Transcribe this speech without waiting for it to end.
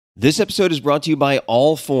This episode is brought to you by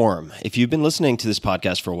Allform. If you've been listening to this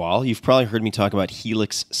podcast for a while, you've probably heard me talk about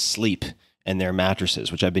Helix Sleep and their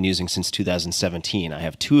mattresses, which I've been using since 2017. I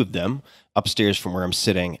have two of them upstairs from where I'm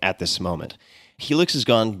sitting at this moment. Helix has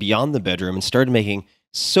gone beyond the bedroom and started making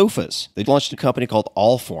sofas. They launched a company called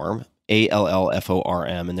Allform,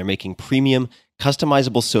 Allform, and they're making premium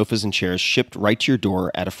customizable sofas and chairs shipped right to your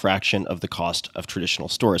door at a fraction of the cost of traditional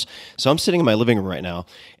stores. So I'm sitting in my living room right now,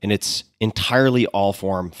 and it's entirely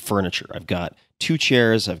Allform furniture. I've got two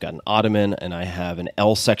chairs, I've got an ottoman, and I have an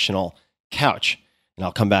L-sectional couch, and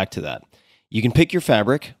I'll come back to that. You can pick your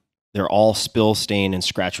fabric. They're all spill, stain, and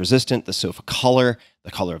scratch resistant. The sofa color, the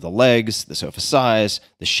color of the legs, the sofa size,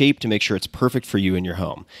 the shape to make sure it's perfect for you in your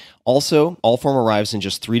home. Also, Allform arrives in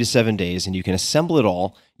just 3 to 7 days, and you can assemble it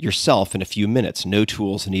all yourself in a few minutes. No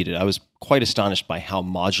tools needed. I was quite astonished by how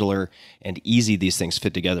modular and easy these things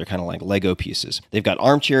fit together, kind of like Lego pieces. They've got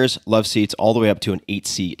armchairs, love seats, all the way up to an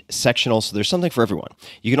 8-seat sectional, so there's something for everyone.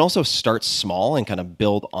 You can also start small and kind of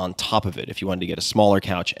build on top of it if you wanted to get a smaller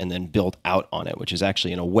couch and then build out on it, which is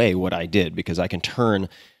actually in a way what I did, because I can turn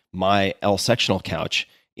my L-sectional couch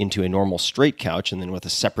into a normal straight couch and then with a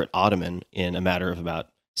separate ottoman in a matter of about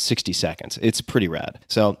 60 seconds. It's pretty rad.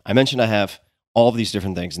 So I mentioned I have all of these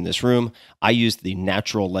different things in this room. I used the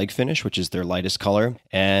natural leg finish, which is their lightest color,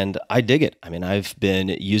 and I dig it. I mean, I've been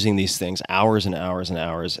using these things hours and hours and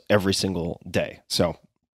hours every single day. So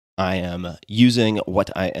I am using what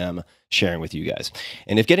I am sharing with you guys.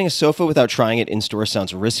 And if getting a sofa without trying it in-store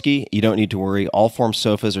sounds risky, you don't need to worry. Allform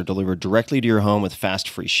sofas are delivered directly to your home with fast,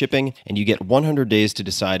 free shipping, and you get 100 days to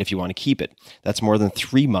decide if you want to keep it. That's more than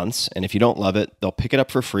 3 months, and if you don't love it, they'll pick it up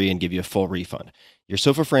for free and give you a full refund. Your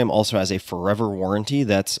sofa frame also has a forever warranty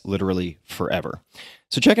that's literally forever.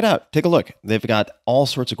 So check it out. Take a look. They've got all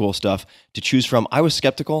sorts of cool stuff to choose from. I was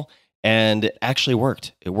skeptical, and it actually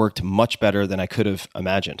worked. It worked much better than I could have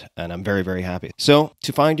imagined, and I'm very, very happy. So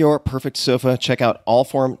to find your perfect sofa, check out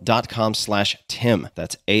allform.com/Tim.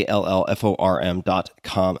 That's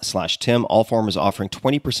allform.com/Tim. Allform is offering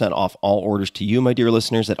 20% off all orders to you, my dear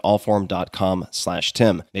listeners, at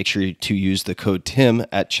allform.com/Tim. Make sure to use the code TIM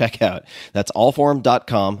at checkout. That's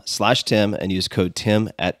allform.com/Tim and use code TIM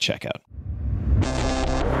at checkout.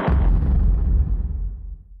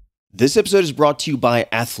 This episode is brought to you by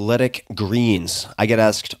Athletic Greens. I get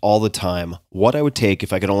asked all the time what I would take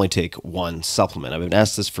if I could only take one supplement. I've been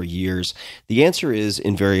asked this for years. The answer is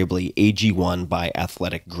invariably AG1 by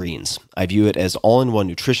Athletic Greens. I view it as all-in-one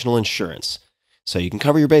nutritional insurance, so you can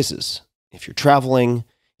cover your bases. If you're traveling,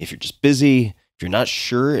 if you're just busy, if you're not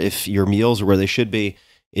sure if your meals are where they should be,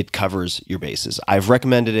 it covers your bases. I've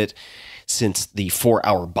recommended it since the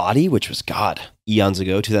 4-Hour Body, which was, eons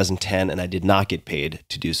ago, 2010, and I did not get paid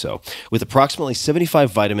to do so. With approximately 75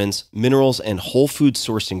 vitamins, minerals, and whole food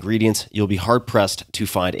sourced ingredients, you'll be hard-pressed to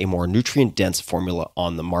find a more nutrient-dense formula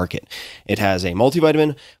on the market. It has a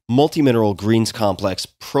multivitamin, multi-mineral greens complex,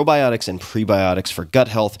 probiotics and prebiotics for gut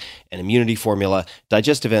health, an immunity formula,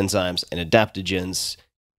 digestive enzymes, and adaptogens.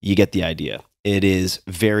 You get the idea. It is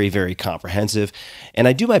very, very comprehensive, and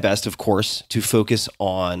I do my best, of course, to focus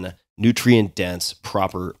on nutrient-dense,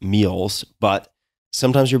 proper meals, but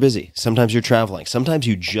sometimes you're busy, sometimes you're traveling, sometimes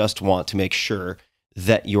you just want to make sure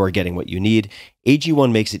that you are getting what you need.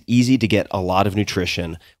 AG1 makes it easy to get a lot of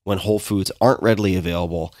nutrition when whole foods aren't readily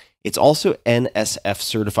available. It's also NSF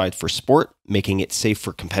certified for sport, making it safe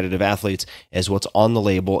for competitive athletes, as what's on the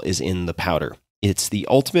label is in the powder. It's the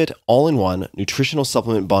ultimate all-in-one nutritional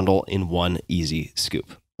supplement bundle in one easy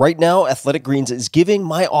scoop. Right now, Athletic Greens is giving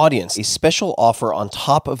my audience a special offer on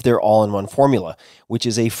top of their all-in-one formula, which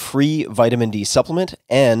is a free vitamin D supplement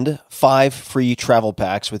and 5 free travel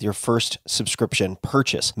packs with your first subscription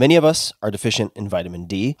purchase. Many of us are deficient in vitamin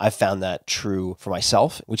D. I've found that true for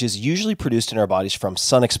myself, which is usually produced in our bodies from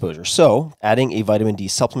sun exposure. So adding a vitamin D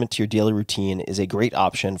supplement to your daily routine is a great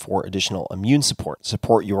option for additional immune support.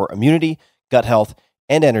 Support your immunity, gut health,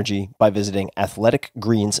 and energy by visiting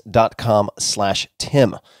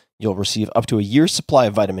athleticgreens.com/Tim. You'll receive up to a year's supply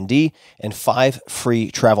of vitamin D and 5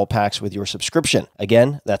 free travel packs with your subscription.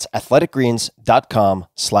 Again, that's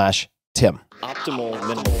athleticgreens.com/Tim. Optimal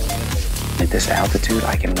minimal. At this altitude,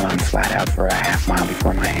 I can run flat out for a half mile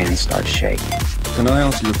before my hands start shaking. Can I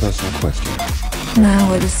ask you a personal question?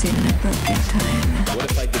 Now would seem an appropriate time.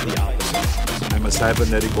 What if I did the opposite? I'm a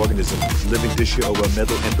cybernetic organism, living tissue over a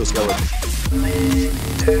metal endoskeleton.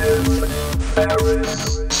 Tim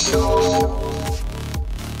Ferriss Show.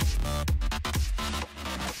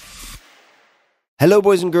 Hello,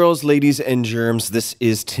 boys and girls, ladies and germs. This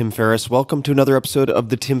is Tim Ferriss. Welcome to another episode of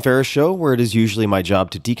The Tim Ferriss Show, where it is usually my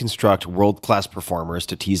job to deconstruct world-class performers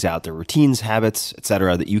to tease out their routines, habits,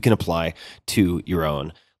 etc., that you can apply to your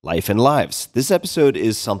own life and lives. This episode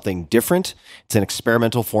is something different. It's an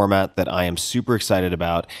experimental format that I am super excited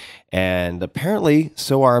about, and apparently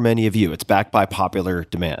so are many of you. It's backed by popular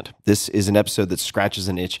demand. This is an episode that scratches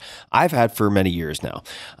an itch I've had for many years now.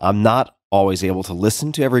 I'm not always able to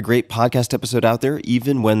listen to every great podcast episode out there,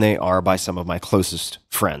 even when they are by some of my closest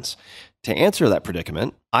friends. To answer that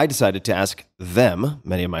predicament, I decided to ask them,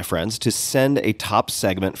 many of my friends, to send a top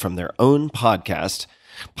segment from their own podcasts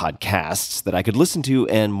that I could listen to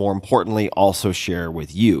and, more importantly, also share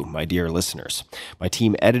with you, my dear listeners. My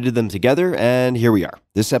team edited them together, and here we are.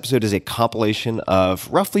 This episode is a compilation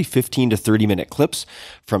of roughly 15 to 30-minute clips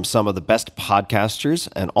from some of the best podcasters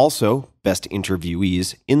and also best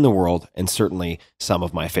interviewees in the world, and certainly some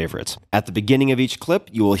of my favorites. At the beginning of each clip,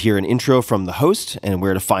 you will hear an intro from the host and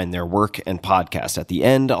where to find their work and podcast. At the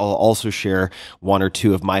end, I'll also share one or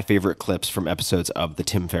two of my favorite clips from episodes of The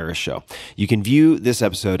Tim Ferriss Show. You can view this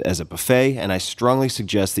episode as a buffet, and I strongly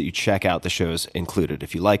suggest that you check out the shows included.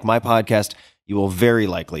 If you like my podcast, you will very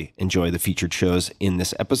likely enjoy the featured shows in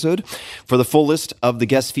this episode. For the full list of the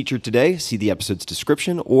guests featured today, see the episode's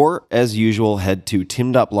description, or as usual, head to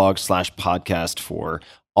tim.blog/podcast for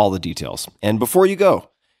all the details. And before you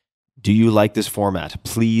go, do you like this format?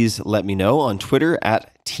 Please let me know on Twitter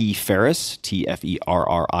at tferriss,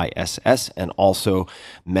 TFERRISS, and also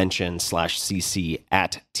mention /CC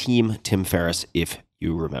at Team Tim Ferriss if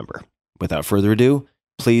you remember. Without further ado,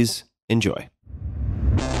 please enjoy.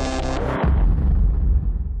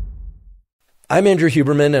 I'm Andrew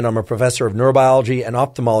Huberman, and I'm a professor of neurobiology and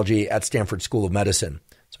ophthalmology at Stanford School of Medicine.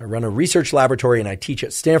 So I run a research laboratory and I teach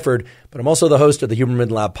at Stanford, but I'm also the host of the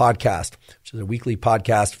Huberman Lab podcast, which is a weekly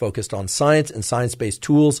podcast focused on science and science-based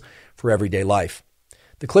tools for everyday life.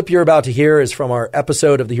 The clip you're about to hear is from our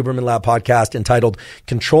episode of the Huberman Lab podcast entitled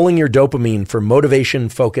Controlling Your Dopamine for Motivation,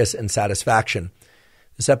 Focus, and Satisfaction.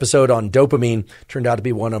 This episode on dopamine turned out to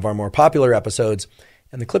be one of our more popular episodes,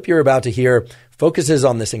 and the clip you're about to hear focuses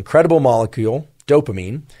on this incredible molecule,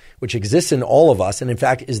 dopamine, which exists in all of us and in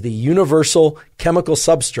fact is the universal chemical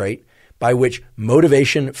substrate by which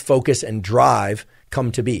motivation, focus, and drive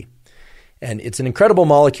come to be. And it's an incredible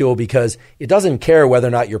molecule because it doesn't care whether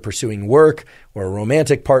or not you're pursuing work or a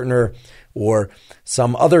romantic partner or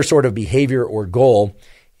some other sort of behavior or goal.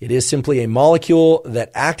 It is simply a molecule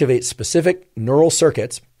that activates specific neural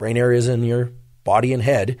circuits, brain areas in your body and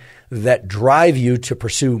head, that drive you to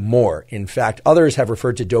pursue more. In fact, others have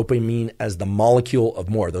referred to dopamine as the molecule of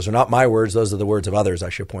more. Those are not my words. Those are the words of others, I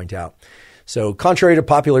should point out. So contrary to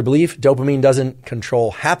popular belief, dopamine doesn't control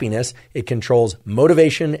happiness. It controls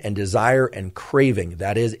motivation and desire and craving.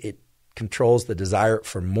 That is, it controls the desire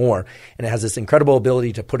for more. And it has this incredible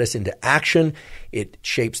ability to put us into action. It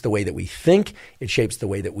shapes the way that we think. It shapes the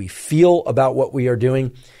way that we feel about what we are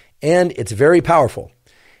doing. And it's very powerful.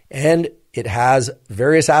 And it has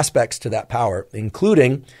various aspects to that power,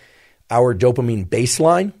 including our dopamine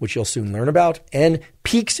baseline, which you'll soon learn about, and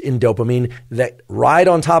peaks in dopamine that ride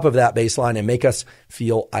on top of that baseline and make us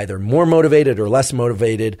feel either more motivated or less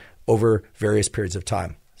motivated over various periods of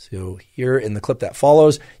time. So here in the clip that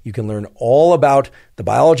follows, you can learn all about the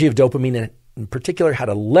biology of dopamine and in particular how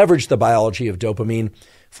to leverage the biology of dopamine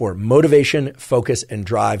for motivation, focus, and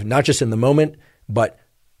drive, not just in the moment, but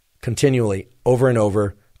continually over and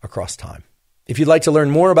over across time. If you'd like to learn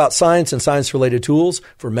more about science and science-related tools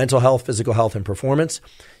for mental health, physical health, and performance,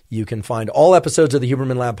 you can find all episodes of the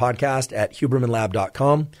Huberman Lab podcast at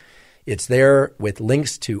hubermanlab.com. It's there with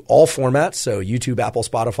links to all formats, so YouTube, Apple,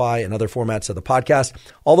 Spotify, and other formats of the podcast.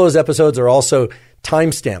 All those episodes are also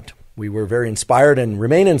time-stamped. We were very inspired and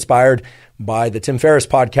remain inspired by the Tim Ferriss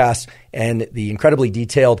podcast and the incredibly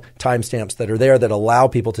detailed timestamps that are there that allow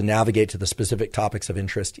people to navigate to the specific topics of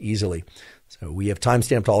interest easily. So we have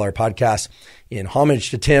timestamped all our podcasts in homage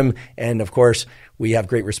to Tim. And of course, we have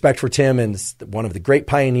great respect for Tim and one of the great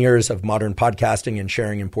pioneers of modern podcasting and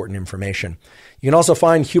sharing important information. You can also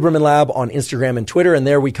find Huberman Lab on Instagram and Twitter, and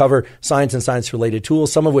there we cover science and science-related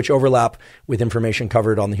tools, some of which overlap with information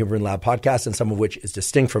covered on the Huberman Lab podcast, and some of which is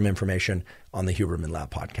distinct from information on the Huberman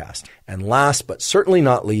Lab podcast. And last, but certainly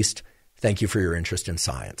not least, thank you for your interest in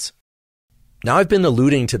science. Now, I've been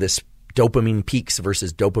alluding to this dopamine peaks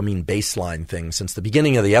versus dopamine baseline thing since the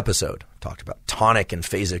beginning of the episode. I talked about tonic and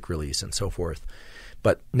phasic release and so forth.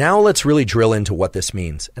 But now let's really drill into what this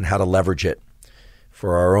means and how to leverage it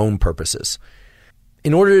for our own purposes.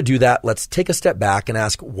 In order to do that, let's take a step back and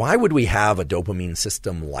ask, why would we have a dopamine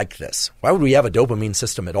system like this? Why would we have a dopamine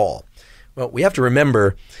system at all? Well, we have to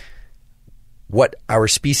remember what our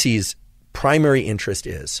species' primary interest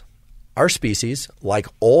is. Our species, like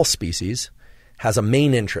all species, has a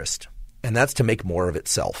main interest, and that's to make more of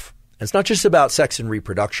itself. It's not just about sex and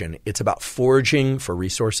reproduction. It's about foraging for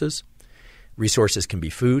resources. Resources can be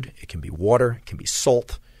food, it can be water, it can be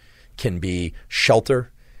salt, can be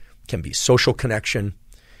shelter, can be social connection.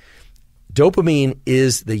 Dopamine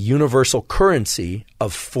is the universal currency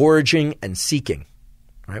of foraging and seeking.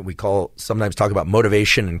 Right? We sometimes talk about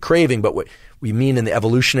motivation and craving, but what we mean in the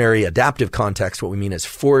evolutionary adaptive context, what we mean is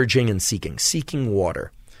foraging and seeking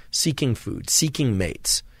water, seeking food, seeking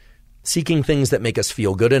mates, seeking things that make us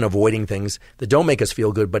feel good and avoiding things that don't make us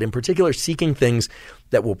feel good, but in particular seeking things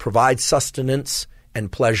that will provide sustenance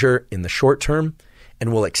and pleasure in the short term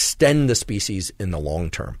and will extend the species in the long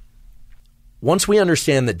term. Once we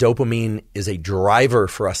understand that dopamine is a driver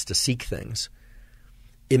for us to seek things,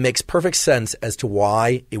 it makes perfect sense as to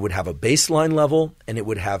why it would have a baseline level and it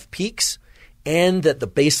would have peaks, and that the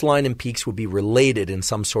baseline and peaks would be related in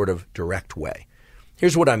some sort of direct way.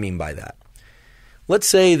 Here's what I mean by that. Let's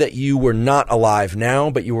say that you were not alive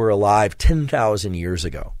now, but you were alive 10,000 years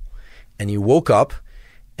ago. And you woke up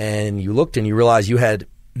and you looked and you realized you had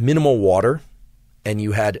minimal water and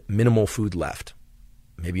you had minimal food left.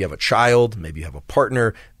 Maybe you have a child, maybe you have a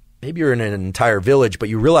partner, maybe you're in an entire village, but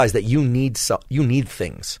you realize that you need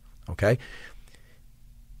things, okay?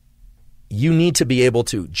 You need to be able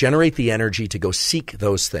to generate the energy to go seek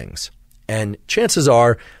those things. And chances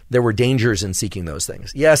are there were dangers in seeking those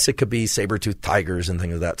things. Yes, it could be saber-toothed tigers and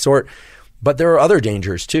things of that sort, but there are other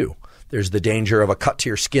dangers too. There's the danger of a cut to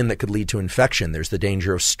your skin that could lead to infection. There's the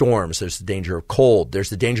danger of storms. There's the danger of cold. There's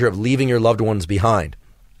the danger of leaving your loved ones behind.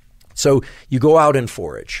 So you go out and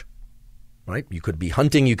forage, right? You could be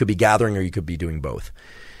hunting, you could be gathering, or you could be doing both.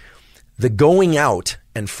 The going out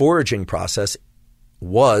and foraging process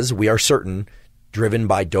was, we are certain, driven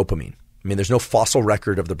by dopamine. I mean, there's no fossil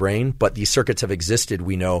record of the brain, but these circuits have existed,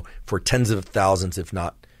 we know, for tens of thousands, if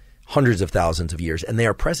not hundreds of thousands of years, and they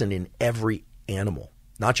are present in every animal,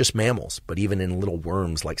 not just mammals, but even in little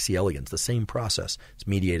worms like C. elegans. The same process is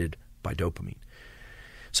mediated by dopamine.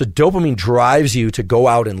 So dopamine drives you to go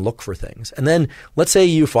out and look for things. And then let's say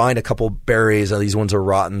you find a couple berries. These ones are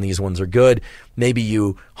rotten. These ones are good. Maybe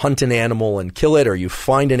you hunt an animal and kill it, or you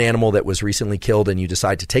find an animal that was recently killed and you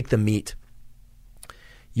decide to take the meat.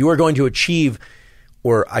 You are going to achieve,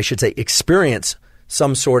 or I should say experience,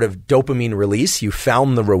 some sort of dopamine release. You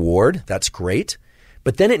found the reward. That's great.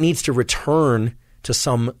 But then it needs to return to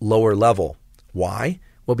some lower level. Why?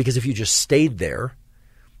 Well, because if you just stayed there,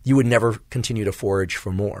 you would never continue to forage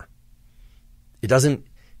for more. It doesn't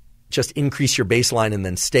just increase your baseline and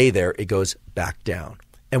then stay there. It goes back down.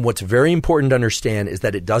 And what's very important to understand is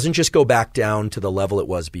that it doesn't just go back down to the level it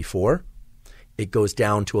was before. It goes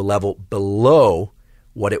down to a level below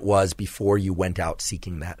what it was before you went out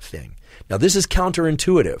seeking that thing. Now, this is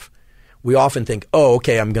counterintuitive. We often think, oh,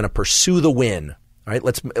 okay, I'm going to pursue the win. All right,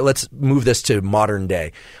 let's move this to modern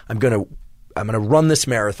day. I'm going to run this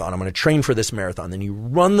marathon. I'm going to train for this marathon. Then you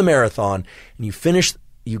run the marathon and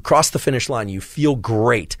you cross the finish line. You feel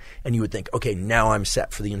great. And you would think, okay, now I'm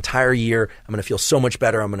set for the entire year. I'm going to feel so much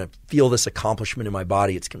better. I'm going to feel this accomplishment in my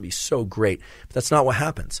body. It's going to be so great. But that's not what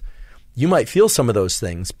happens. You might feel some of those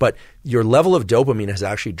things, but your level of dopamine has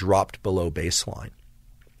actually dropped below baseline.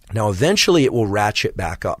 Now, eventually it will ratchet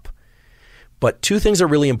back up. But two things are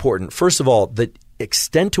really important. First of all, the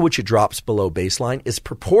extent to which it drops below baseline is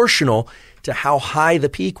proportional to how high the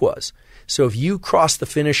peak was. So if you cross the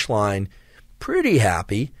finish line pretty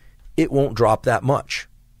happy, it won't drop that much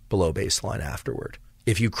below baseline afterward.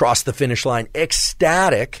 If you cross the finish line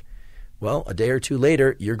ecstatic, well, a day or two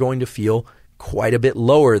later, you're going to feel quite a bit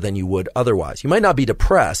lower than you would otherwise. You might not be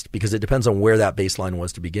depressed because it depends on where that baseline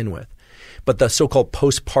was to begin with. But the so-called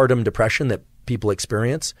postpartum depression that people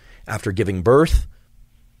experience after giving birth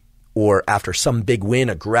or after some big win,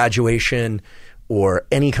 a graduation or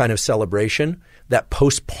any kind of celebration, that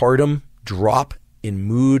postpartum drop in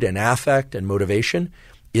mood and affect and motivation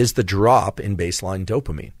is the drop in baseline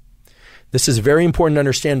dopamine. This is very important to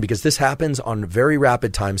understand because this happens on very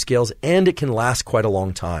rapid timescales and it can last quite a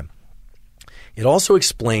long time. It also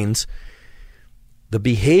explains the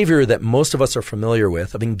behavior that most of us are familiar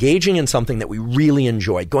with of engaging in something that we really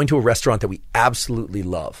enjoy, going to a restaurant that we absolutely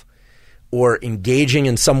love, or engaging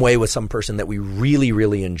in some way with some person that we really,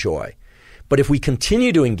 really enjoy. But if we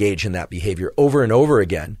continue to engage in that behavior over and over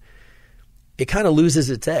again, it kind of loses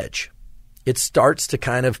its edge. It starts to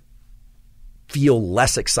kind of feel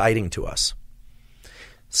less exciting to us.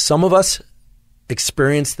 Some of us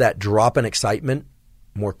experience that drop in excitement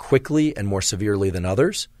more quickly and more severely than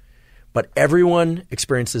others, but everyone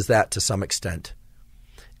experiences that to some extent.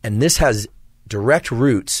 And this has direct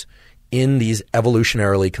roots in these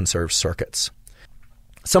evolutionarily conserved circuits.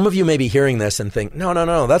 Some of you may be hearing this and think,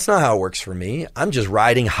 no, that's not how it works for me. I'm just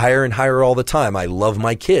riding higher and higher all the time. I love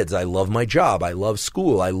my kids. I love my job. I love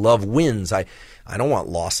school. I love wins. I don't want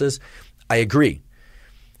losses. I agree.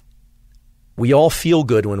 We all feel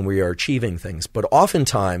good when we are achieving things, but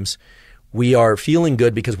oftentimes we are feeling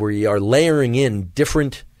good because we are layering in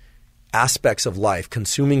different aspects of life,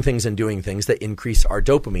 consuming things and doing things that increase our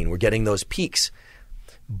dopamine. We're getting those peaks.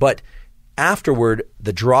 But afterward,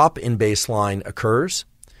 the drop in baseline occurs,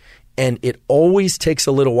 and it always takes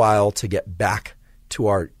a little while to get back to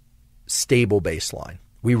our stable baseline.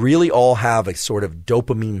 We really all have a sort of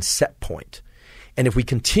dopamine set point. And if we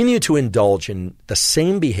continue to indulge in the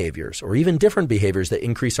same behaviors or even different behaviors that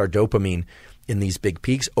increase our dopamine in these big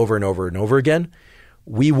peaks over and over and over again,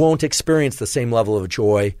 we won't experience the same level of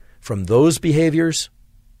joy from those behaviors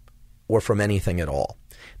or from anything at all.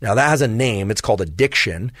 Now, that has a name. It's called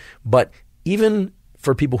addiction. But even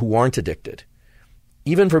for people who aren't addicted,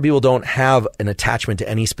 even for people who don't have an attachment to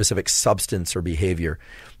any specific substance or behavior,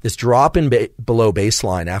 this drop in below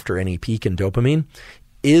baseline after any peak in dopamine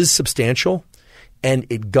is substantial, and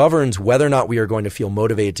it governs whether or not we are going to feel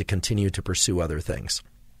motivated to continue to pursue other things.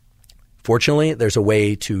 Fortunately, there's a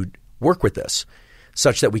way to work with this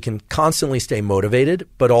such that we can constantly stay motivated,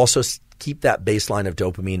 but also keep that baseline of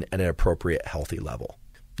dopamine at an appropriate, healthy level.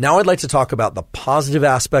 Now I'd like to talk about the positive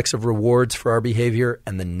aspects of rewards for our behavior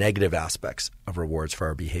and the negative aspects of rewards for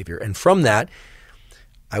our behavior. And from that,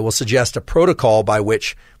 I will suggest a protocol by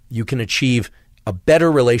which you can achieve a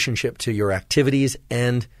better relationship to your activities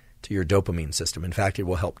and to your dopamine system. In fact, it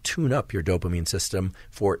will help tune up your dopamine system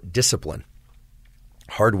for discipline,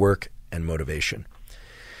 hard work, and motivation.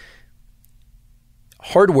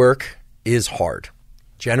 Hard work is hard.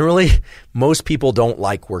 Generally, most people don't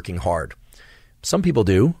like working hard. Some people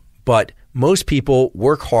do, but most people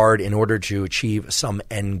work hard in order to achieve some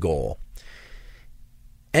end goal.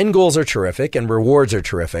 End goals are terrific and rewards are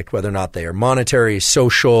terrific, whether or not they are monetary,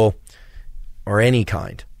 social, or any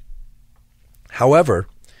kind. However,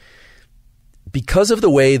 because of the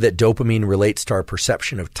way that dopamine relates to our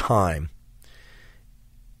perception of time,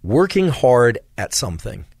 working hard at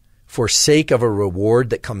something for sake of a reward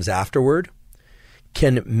that comes afterward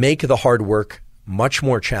can make the hard work much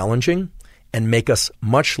more challenging and make us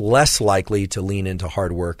much less likely to lean into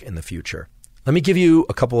hard work in the future. Let me give you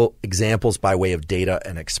a couple examples by way of data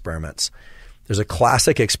and experiments. There's a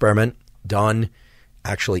classic experiment done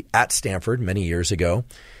actually at Stanford many years ago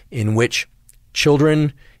in which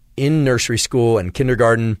children in nursery school and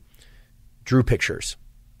kindergarten drew pictures.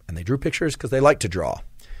 And they drew pictures because they like to draw.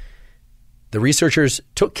 The researchers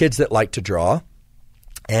took kids that like to draw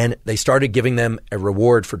and they started giving them a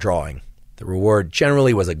reward for drawing. The reward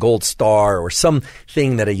generally was a gold star or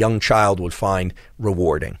something that a young child would find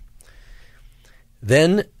rewarding.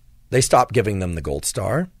 Then they stopped giving them the gold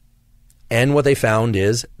star, and what they found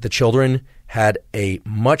is the children had a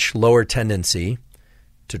much lower tendency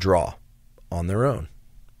to draw on their own.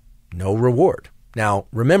 No reward. Now,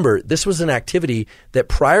 remember, this was an activity that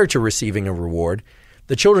prior to receiving a reward,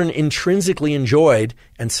 the children intrinsically enjoyed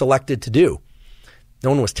and selected to do. No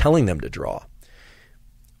one was telling them to draw.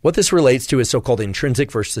 What this relates to is so-called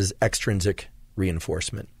intrinsic versus extrinsic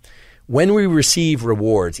reinforcement. When we receive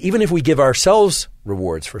rewards, even if we give ourselves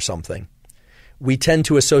rewards for something, we tend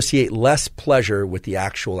to associate less pleasure with the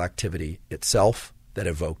actual activity itself that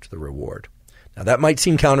evoked the reward. Now, that might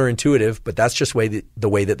seem counterintuitive, but that's just the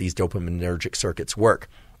way that these dopaminergic circuits work.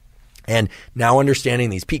 And now understanding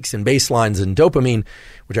these peaks and baselines in dopamine,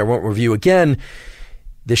 which I won't review again,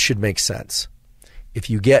 this should make sense. If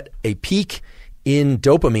you get a peak in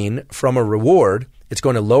dopamine from a reward, it's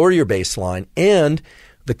going to lower your baseline, and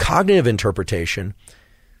the cognitive interpretation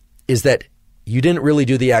is that you didn't really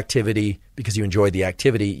do the activity because you enjoyed the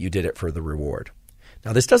activity, you did it for the reward.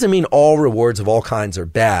 Now, this doesn't mean all rewards of all kinds are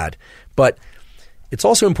bad, but it's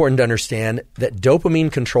also important to understand that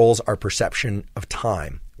dopamine controls our perception of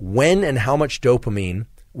time. When and how much dopamine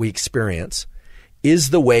we experience is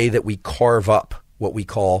the way that we carve up what we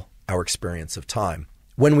call our experience of time.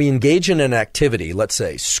 When we engage in an activity, let's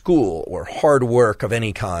say school or hard work of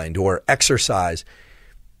any kind or exercise,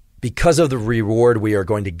 because of the reward we are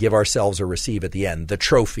going to give ourselves or receive at the end, the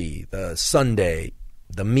trophy, the sundae,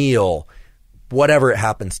 the meal, whatever it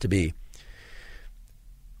happens to be,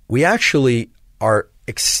 we actually are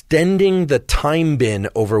extending the time bin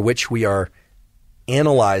over which we are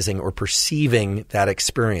analyzing or perceiving that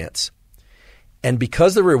experience. And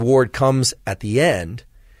because the reward comes at the end,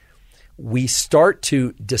 we start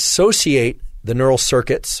to dissociate the neural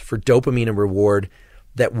circuits for dopamine and reward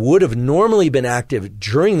that would have normally been active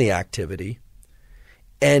during the activity.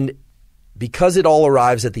 And because it all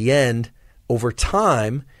arrives at the end, over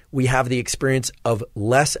time, we have the experience of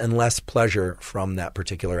less and less pleasure from that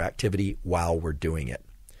particular activity while we're doing it.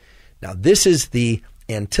 Now, this is the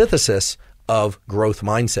antithesis of growth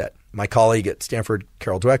mindset. My colleague at Stanford,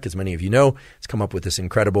 Carol Dweck, as many of you know, has come up with this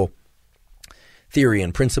incredible theory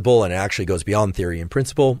and principle, and it actually goes beyond theory and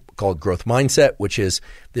principle, called growth mindset, which is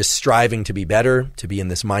this striving to be better, to be in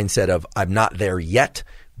this mindset of I'm not there yet,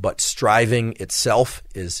 but striving itself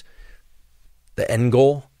is the end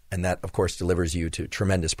goal. And that, of course, delivers you to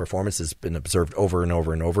tremendous performance. It's been observed over and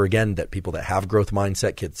over and over again that people that have growth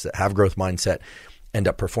mindset, kids that have growth mindset, end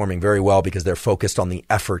up performing very well because they're focused on the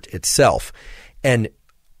effort itself. And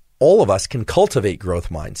all of us can cultivate growth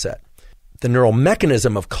mindset. The neural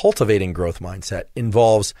mechanism of cultivating growth mindset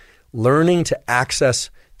involves learning to access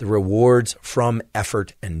the rewards from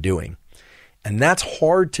effort and doing. And that's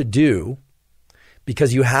hard to do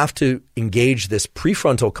because you have to engage this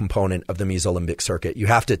prefrontal component of the mesolimbic circuit. You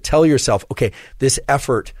have to tell yourself, okay, this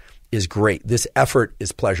effort is great. This effort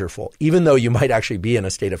is pleasurable, even though you might actually be in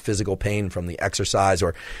a state of physical pain from the exercise.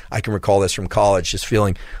 Or I can recall this from college, just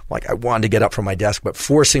feeling like I wanted to get up from my desk, but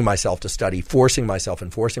forcing myself to study, forcing myself.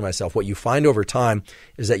 What you find over time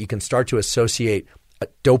is that you can start to associate a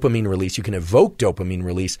dopamine release. You can evoke dopamine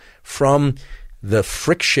release from the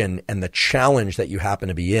friction and the challenge that you happen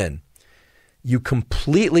to be in. You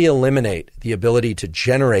completely eliminate the ability to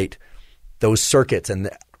generate those circuits and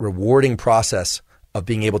the rewarding process of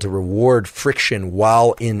being able to reward friction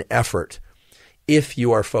while in effort if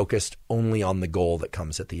you are focused only on the goal that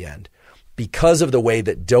comes at the end, because of the way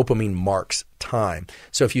that dopamine marks time.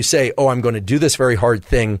 So if you say, oh, I'm going to do this very hard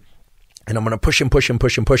thing and I'm going to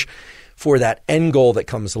push for that end goal that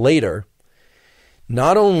comes later,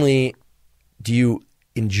 not only do you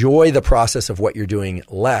enjoy the process of what you're doing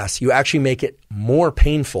less, you actually make it more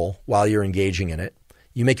painful while you're engaging in it.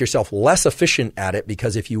 You make yourself less efficient at it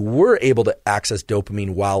because if you were able to access dopamine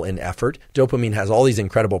while in effort, dopamine has all these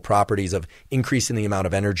incredible properties of increasing the amount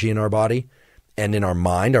of energy in our body and in our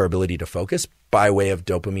mind, our ability to focus by way of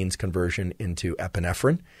dopamine's conversion into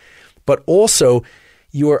epinephrine. But also,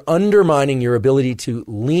 you are undermining your ability to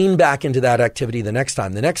lean back into that activity the next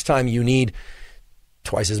time. The next time you need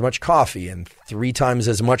twice as much coffee and 3 times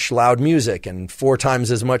as much loud music and 4 times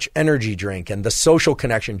as much energy drink and the social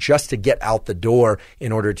connection just to get out the door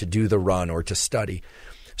in order to do the run or to study.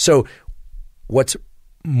 So what's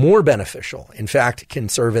more beneficial, in fact, can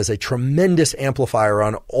serve as a tremendous amplifier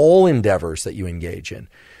on all endeavors that you engage in,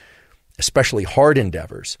 especially hard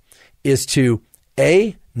endeavors, is to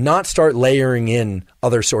A, not start layering in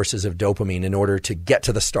other sources of dopamine in order to get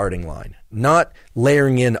to the starting line, not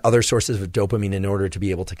layering in other sources of dopamine in order to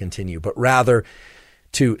be able to continue, but rather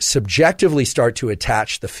to subjectively start to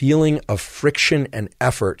attach the feeling of friction and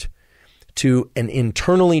effort to an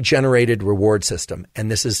internally generated reward system. And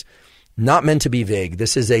this is not meant to be vague.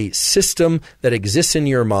 This is a system that exists in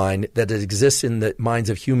your mind, that exists in the minds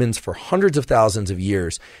of humans for hundreds of thousands of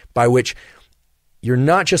years, by which you're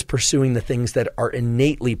not just pursuing the things that are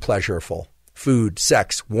innately pleasurable, food,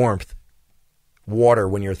 sex, warmth, water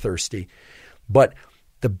when you're thirsty. But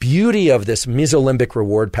the beauty of this mesolimbic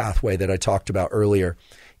reward pathway that I talked about earlier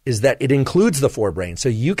is that it includes the forebrain. So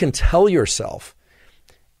you can tell yourself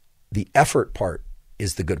the effort part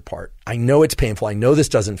is the good part. I know it's painful. I know this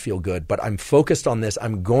doesn't feel good, but I'm focused on this.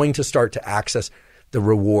 I'm going to start to access the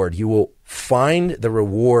reward. You will find the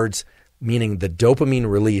rewards, meaning the dopamine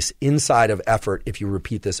release inside of effort if you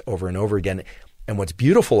repeat this over and over again. And what's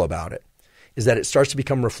beautiful about it is that it starts to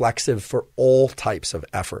become reflexive for all types of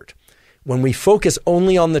effort. When we focus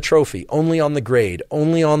only on the trophy, only on the grade,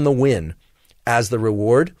 only on the win as the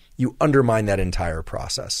reward, you undermine that entire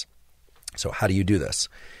process. So how do you do this?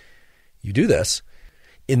 You do this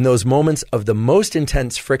in those moments of the most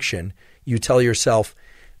intense friction. You tell yourself,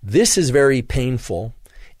 this is very painful,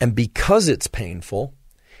 and because it's painful,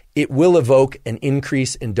 it will evoke an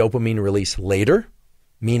increase in dopamine release later,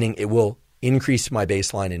 meaning it will increase my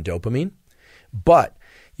baseline in dopamine. But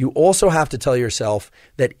you also have to tell yourself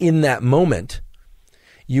that in that moment,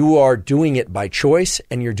 you are doing it by choice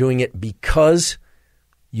and you're doing it because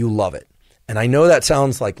you love it. And I know that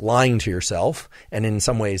sounds like lying to yourself, and in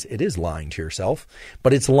some ways it is lying to yourself,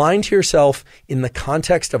 but it's lying to yourself in the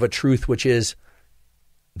context of a truth, which is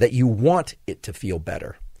that you want it to feel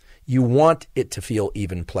better. You want it to feel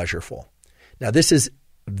even pleasurable. Now, this is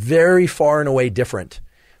very far and away different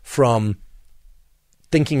from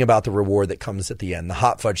thinking about the reward that comes at the end, the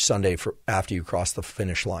hot fudge sundae for after you cross the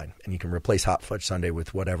finish line. And you can replace hot fudge sundae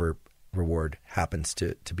with whatever reward happens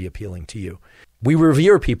to be appealing to you. We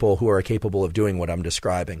revere people who are capable of doing what I'm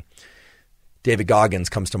describing. David Goggins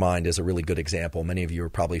comes to mind as a really good example. Many of you are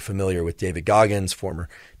probably familiar with David Goggins, former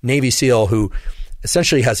Navy SEAL, who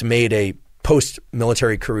essentially has made a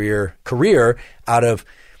post-military career out of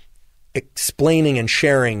explaining and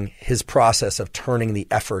sharing his process of turning the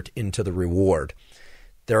effort into the reward.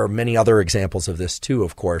 There are many other examples of this too,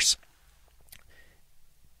 of course.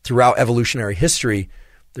 Throughout evolutionary history,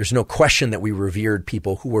 there's no question that we revered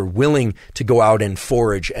people who were willing to go out and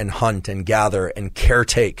forage and hunt and gather and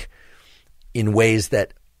caretake in ways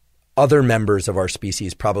that other members of our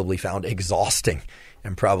species probably found exhausting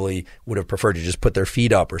and probably would have preferred to just put their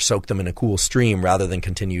feet up or soak them in a cool stream rather than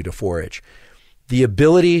continue to forage. The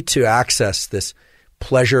ability to access this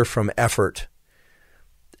pleasure from effort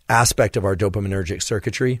aspect of our dopaminergic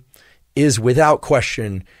circuitry is without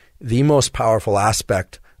question the most powerful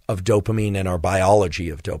aspect of dopamine and our biology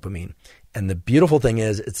of dopamine. And the beautiful thing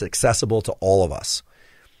is it's accessible to all of us.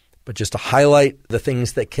 But just to highlight the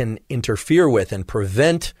things that can interfere with and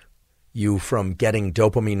prevent you from getting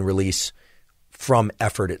dopamine release from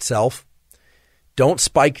effort itself, don't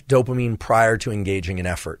spike dopamine prior to engaging in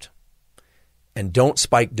effort. And don't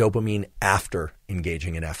spike dopamine after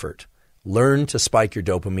engaging in effort. Learn to spike your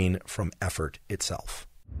dopamine from effort itself.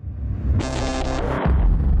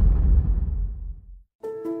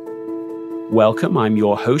 Welcome, I'm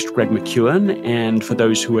your host, Greg McKeown, and for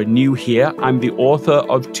those who are new here, I'm the author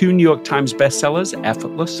of 2 New York Times bestsellers,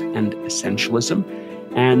 Effortless and Essentialism,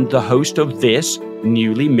 and the host of this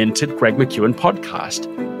newly minted Greg McKeown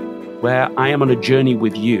podcast, where I am on a journey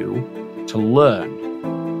with you to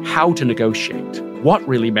learn how to negotiate what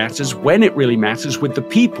really matters, when it really matters, with the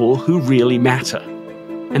people who really matter.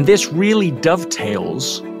 And this really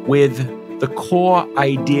dovetails with the core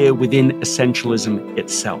idea within essentialism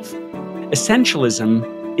itself.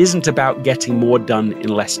 Essentialism isn't about getting more done in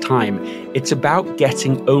less time. It's about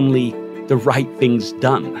getting only the right things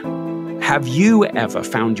done. Have you ever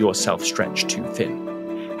found yourself stretched too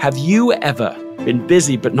thin? Have you ever been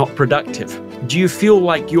busy but not productive? Do you feel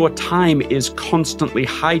like your time is constantly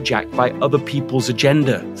hijacked by other people's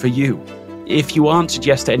agenda for you? If you answered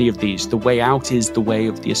yes to any of these, the way out is the way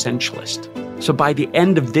of the essentialist. So by the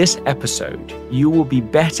end of this episode, you will be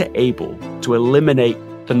better able to eliminate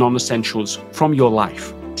the non-essentials from your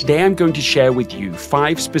life. Today, I'm going to share with you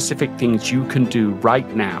 5 specific things you can do right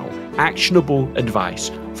now, actionable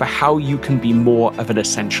advice for how you can be more of an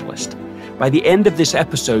essentialist. By the end of this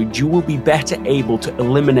episode, you will be better able to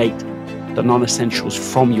eliminate the non-essentials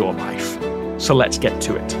from your life. So let's get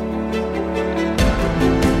to it.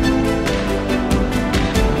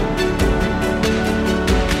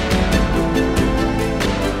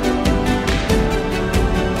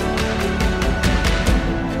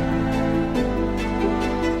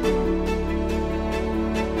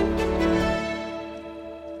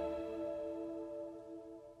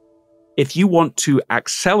 If you want to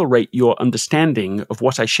accelerate your understanding of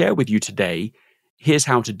what I share with you today, here's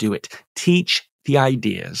how to do it. Teach the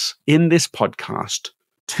ideas in this podcast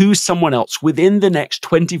to someone else within the next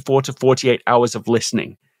 24 to 48 hours of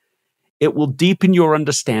listening. It will deepen your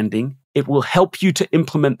understanding. It will help you to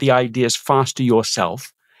implement the ideas faster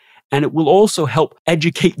yourself. And it will also help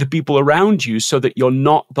educate the people around you so that you're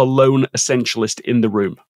not the lone essentialist in the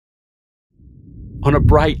room. On a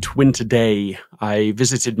bright winter day, I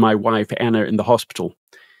visited my wife, Anna, in the hospital.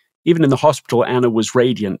 Even in the hospital, Anna was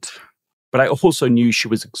radiant, but I also knew she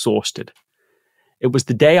was exhausted. It was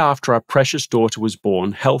the day after our precious daughter was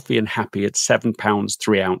born, healthy and happy at 7 pounds,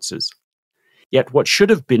 3 ounces. Yet what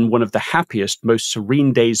should have been one of the happiest, most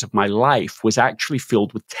serene days of my life was actually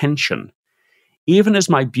filled with tension. Even as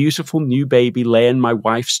my beautiful new baby lay in my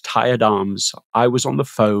wife's tired arms, I was on the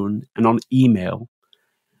phone and on email.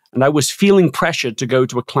 And I was feeling pressured to go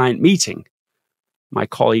to a client meeting. My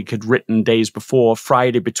colleague had written days before,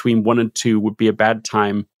 Friday between 1 and 2 would be a bad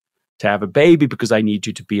time to have a baby because I need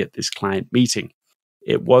you to be at this client meeting.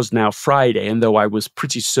 It was now Friday, and though I was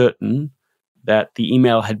pretty certain that the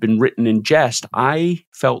email had been written in jest, I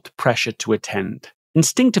felt pressure to attend.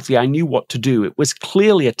 Instinctively, I knew what to do. It was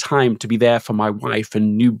clearly a time to be there for my wife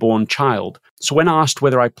and newborn child. So when asked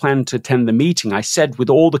whether I planned to attend the meeting, I said with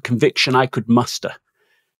all the conviction I could muster,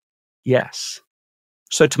 yes.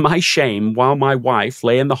 So to my shame, while my wife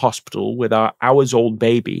lay in the hospital with our hours-old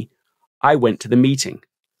baby, I went to the meeting.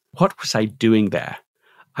 What was I doing there?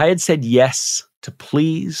 I had said yes to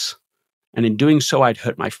please, and in doing so, I'd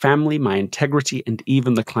hurt my family, my integrity, and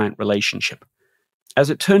even the client relationship. As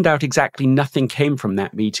it turned out, exactly nothing came from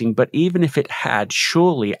that meeting, but even if it had,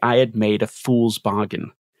 surely I had made a fool's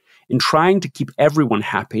bargain. In trying to keep everyone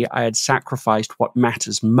happy, I had sacrificed what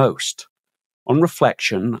matters most. On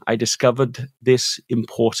reflection, I discovered this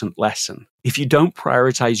important lesson. If you don't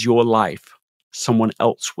prioritize your life, someone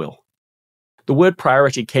else will. The word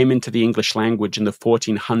priority came into the English language in the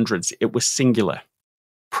 1400s. It was singular.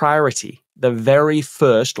 Priority, the very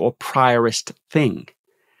first or priorest thing.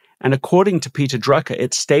 And according to Peter Drucker,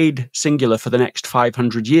 it stayed singular for the next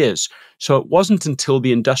 500 years. So it wasn't until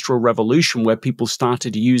the Industrial Revolution where people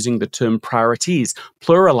started using the term priorities,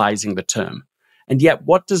 pluralizing the term. And yet,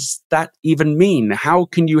 what does that even mean? How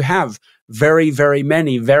can you have very, very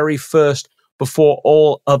many, very first, before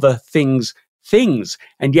all other things?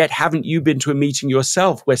 And yet, haven't you been to a meeting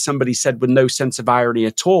yourself where somebody said with no sense of irony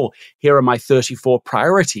at all, here are my 34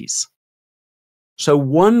 priorities? So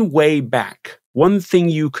one way back, one thing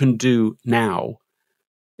you can do now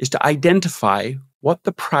is to identify what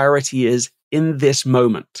the priority is in this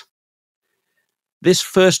moment. This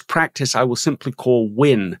first practice I will simply call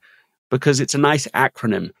WIN because it's a nice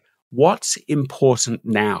acronym. What's important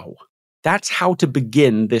now? That's how to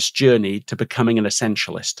begin this journey to becoming an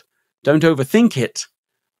essentialist. Don't overthink it,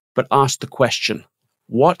 but ask the question,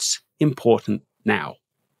 what's important now?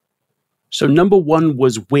 So number one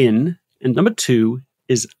was win, and number two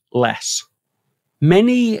is less.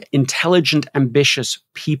 Many intelligent, ambitious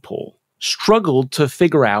people struggled to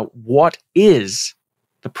figure out what is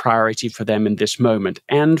the priority for them in this moment,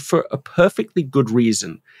 and for a perfectly good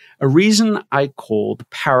reason, a reason I call the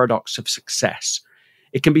paradox of success.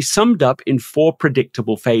 It can be summed up in 4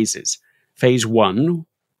 predictable phases. Phase 1,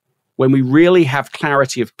 when we really have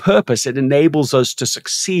clarity of purpose, it enables us to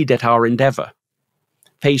succeed at our endeavor.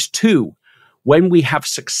 Phase 2, when we have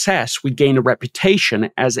success, we gain a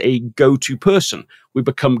reputation as a go-to person. We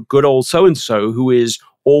become good old so-and-so who is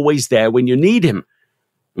always there when you need him.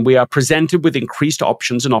 And we are presented with increased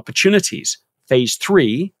options and opportunities. Phase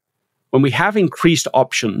 3, when we have increased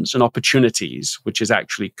options and opportunities, which is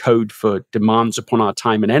actually code for demands upon our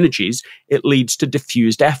time and energies, it leads to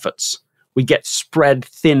diffused efforts. We get spread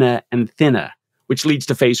thinner and thinner, which leads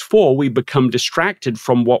to phase 4, we become distracted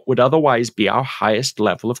from what would otherwise be our highest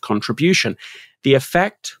level of contribution. The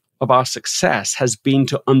effect of our success has been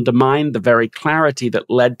to undermine the very clarity that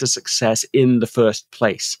led to success in the first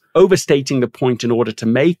place. Overstating the point in order to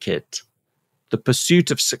make it, the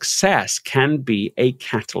pursuit of success can be a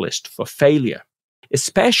catalyst for failure,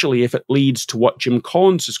 especially if it leads to what Jim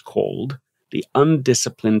Collins has called the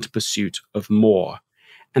undisciplined pursuit of more.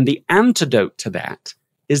 And the antidote to that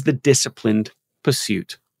is the disciplined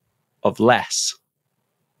pursuit of less.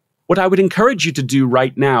 What I would encourage you to do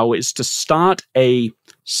right now is to start a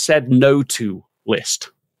said no to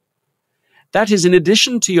list. That is, in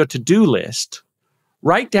addition to your to-do list,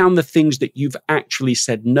 write down the things that you've actually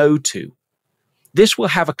said no to. This will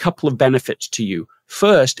have a couple of benefits to you.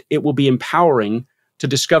 First, it will be empowering to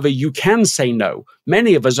discover you can say no.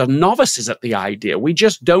 Many of us are novices at the idea. We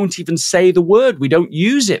just don't even say the word. We don't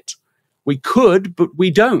use it. We could, but we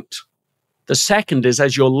don't. The second is,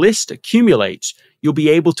 as your list accumulates, you'll be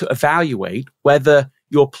able to evaluate whether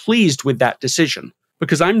you're pleased with that decision.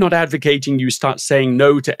 Because I'm not advocating you start saying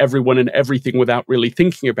no to everyone and everything without really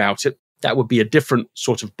thinking about it. That would be a different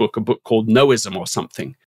sort of book, a book called Noism or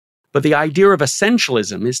something. But the idea of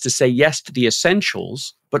essentialism is to say yes to the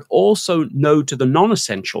essentials, but also no to the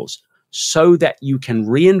non-essentials, so that you can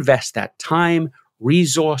reinvest that time,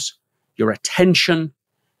 resource, your attention,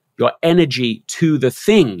 your energy to the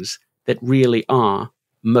things that really are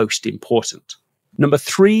most important. Number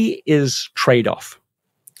 3 is trade-off.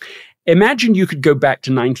 Imagine you could go back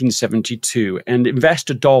to 1972 and invest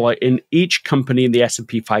 $1 in each company in the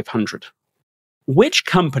S&P 500. Which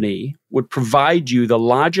company would provide you the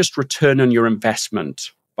largest return on your investment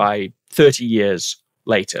by 30 years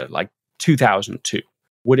later, like 2002?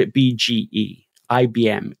 Would it be GE,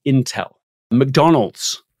 IBM, Intel,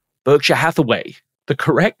 McDonald's, Berkshire Hathaway? The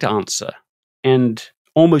correct answer, and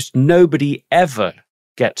almost nobody ever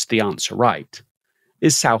gets the answer right,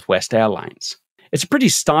 is Southwest Airlines. It's a pretty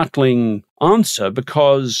startling answer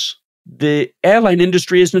because the airline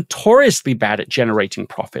industry is notoriously bad at generating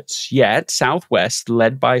profits. Yet Southwest,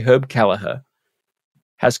 led by Herb Kelleher,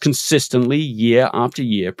 has consistently, year after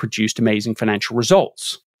year, produced amazing financial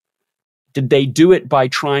results. Did they do it by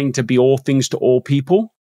trying to be all things to all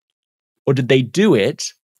people? Or did they do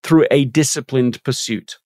it through a disciplined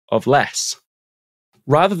pursuit of less?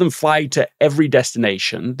 Rather than fly to every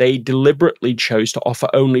destination, they deliberately chose to offer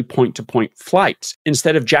only point-to-point flights.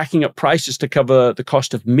 Instead of jacking up prices to cover the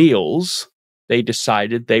cost of meals, they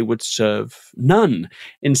decided they would serve none.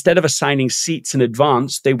 Instead of assigning seats in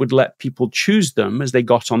advance, they would let people choose them as they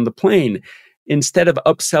got on the plane. Instead of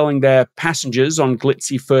upselling their passengers on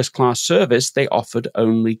glitzy first-class service, they offered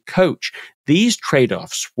only coach. These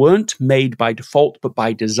trade-offs weren't made by default, but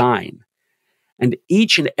by design. And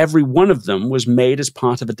each and every one of them was made as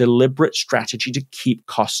part of a deliberate strategy to keep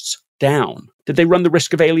costs down. Did they run the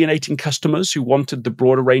risk of alienating customers who wanted the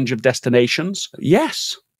broader range of destinations?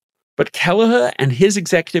 Yes. But Kelleher and his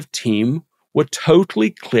executive team were totally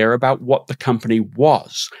clear about what the company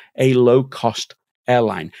was, a low-cost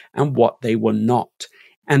airline, and what they were not.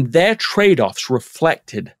 And their trade-offs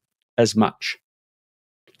reflected as much.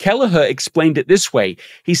 Kelleher explained it this way.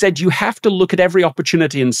 He said, you have to look at every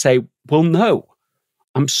opportunity and say, well, no,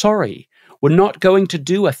 I'm sorry. We're not going to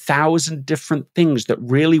do 1,000 different things that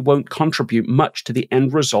really won't contribute much to the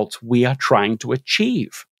end results we are trying to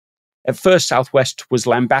achieve. At first, Southwest was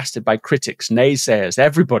lambasted by critics, naysayers,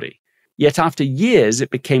 everybody. Yet after years, it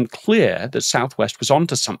became clear that Southwest was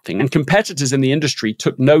onto something, and competitors in the industry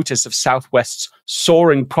took notice of Southwest's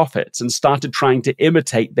soaring profits and started trying to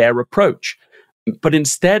imitate their approach. But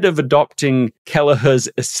instead of adopting Kelleher's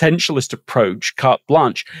essentialist approach, carte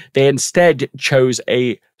blanche, they instead chose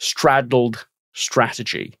a straddled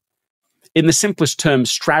strategy. In the simplest terms,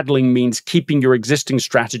 straddling means keeping your existing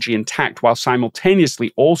strategy intact while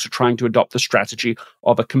simultaneously also trying to adopt the strategy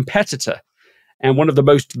of a competitor. And one of the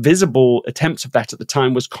most visible attempts of that at the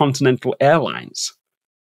time was Continental Airlines.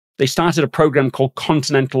 They started a program called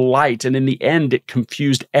Continental Light, and in the end, it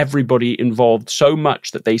confused everybody involved so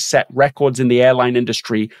much that they set records in the airline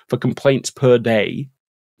industry for complaints per day.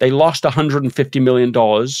 They lost $150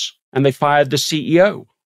 million, and they fired the CEO.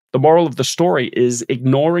 The moral of the story is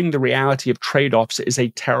ignoring the reality of trade-offs is a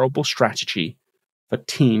terrible strategy for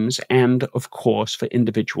teams and, of course, for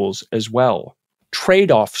individuals as well.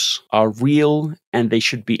 Trade-offs are real and they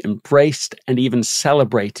should be embraced and even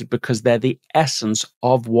celebrated because they're the essence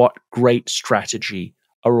of what great strategy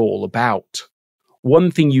are all about.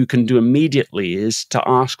 One thing you can do immediately is to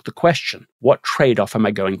ask the question, what trade-off am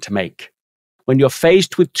I going to make? When you're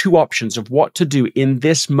faced with two options of what to do in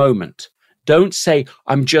this moment, don't say,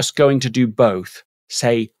 I'm just going to do both.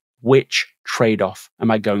 Say, which trade-off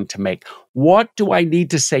am I going to make? What do I need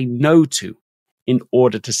to say no to in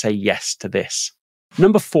order to say yes to this?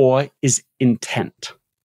 Number 4 is intent,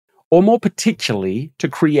 or more particularly, to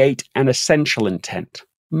create an essential intent.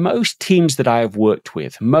 Most teams that I have worked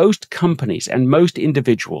with, most companies and most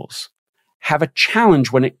individuals have a challenge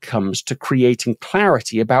when it comes to creating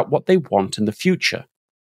clarity about what they want in the future.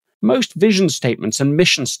 Most vision statements and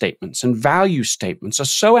mission statements and value statements are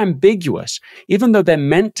so ambiguous, even though they're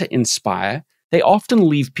meant to inspire, they often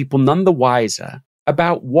leave people none the wiser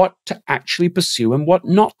about what to actually pursue and what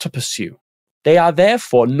not to pursue. They are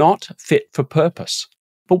therefore not fit for purpose.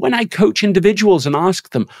 But when I coach individuals and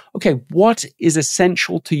ask them, okay, what is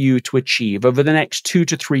essential to you to achieve over the next 2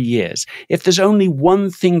 to 3 years? If there's only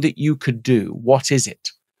one thing that you could do, what is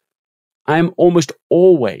it? I am almost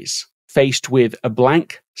always faced with a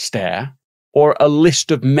blank stare or a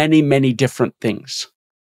list of many, many different things.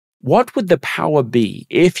 What would the power be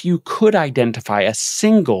if you could identify a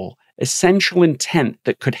single essential intent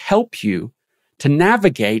that could help you to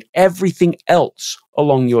navigate everything else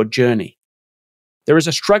along your journey? There is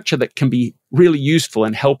a structure that can be really useful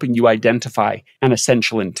in helping you identify an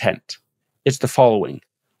essential intent. It's the following: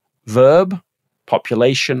 verb,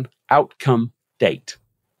 population, outcome, date.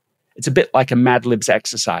 It's a bit like a Mad Libs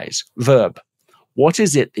exercise. Verb. What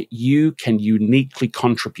is it that you can uniquely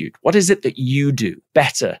contribute? What is it that you do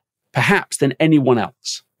better, perhaps, than anyone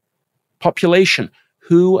else? Population.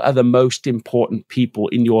 Who are the most important people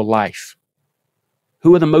in your life?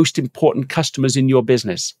 Who are the most important customers in your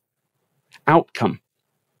business? Outcome.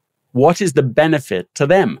 What is the benefit to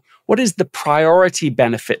them? What is the priority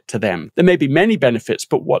benefit to them? There may be many benefits,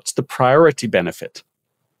 but what's the priority benefit?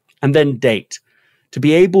 And then date. To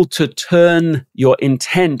be able to turn your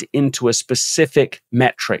intent into a specific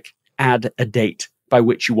metric, add a date by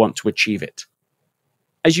which you want to achieve it.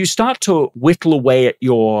 As you start to whittle away at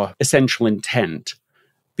your essential intent,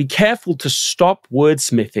 be careful to stop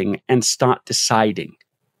wordsmithing and start deciding.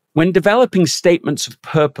 When developing statements of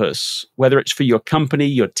purpose, whether it's for your company,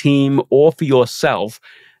 your team, or for yourself,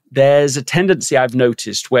 there's a tendency I've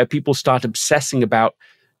noticed where people start obsessing about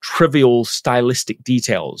trivial stylistic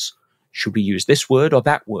details. Should we use this word or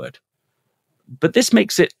that word? But this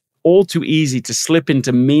makes it all too easy to slip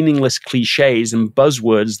into meaningless cliches and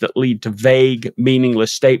buzzwords that lead to vague,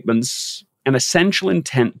 meaningless statements. An essential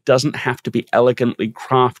intent doesn't have to be elegantly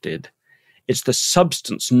crafted. It's the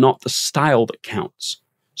substance, not the style, that counts.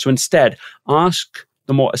 So instead, ask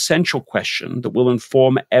the more essential question that will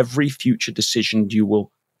inform every future decision you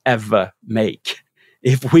will ever make.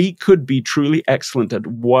 If we could be truly excellent at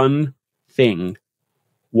one thing,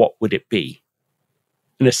 what would it be?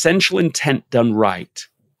 An essential intent done right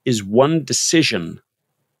is one decision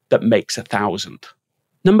that makes 1,000.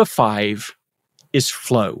 Number 5 is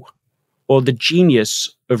flow, or the genius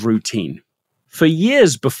of routine. For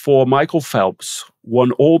years before Michael Phelps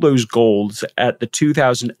won all those golds at the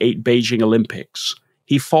 2008 Beijing Olympics,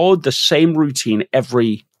 he followed the same routine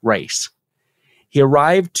every race. He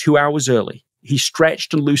arrived 2 hours early. He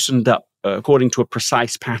stretched and loosened up according to a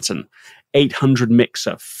precise pattern. 800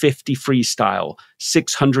 mixer, 50 freestyle,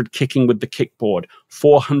 600 kicking with the kickboard,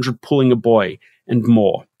 400 pulling a buoy, and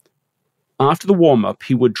more. After the warm-up,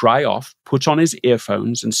 he would dry off, put on his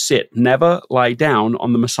earphones, and sit, never lie down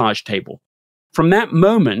on the massage table. From that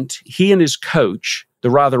moment, he and his coach, the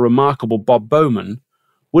rather remarkable Bob Bowman,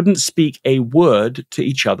 wouldn't speak a word to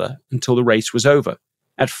each other until the race was over.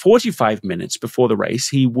 At 45 minutes before the race,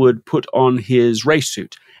 he would put on his race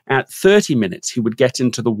suit. At 30 minutes, he would get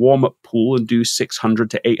into the warm-up pool and do 600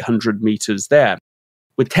 to 800 meters there.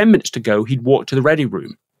 With 10 minutes to go, he'd walk to the ready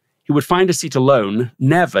room. He would find a seat alone,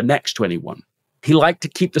 never next to anyone. He liked to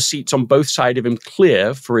keep the seats on both sides of him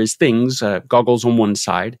clear for his things, goggles on one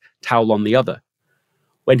side, towel on the other.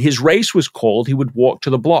 When his race was called, he would walk to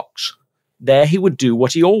the blocks. There he would do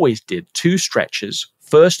what he always did, 2 stretches,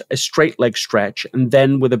 first a straight leg stretch, and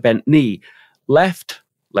then with a bent knee. Left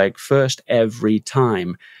leg first every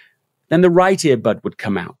time. Then the right earbud would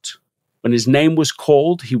come out. When his name was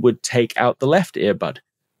called, he would take out the left earbud.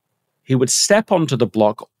 He would step onto the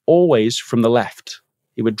block always from the left.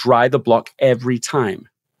 He would dry the block every time.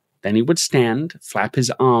 Then he would stand, flap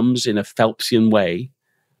his arms in a Phelpsian way.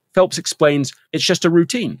 Phelps explains, it's just a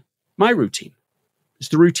routine, my routine. It's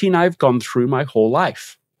the routine I've gone through my whole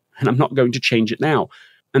life, and I'm not going to change it now.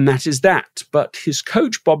 And that is that. But his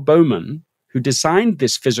coach, Bob Bowman, who designed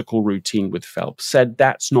this physical routine with Phelps, said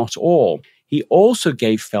that's not all. He also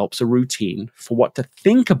gave Phelps a routine for what to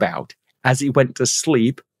think about as he went to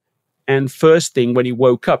sleep. And first thing when he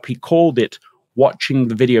woke up, he called it watching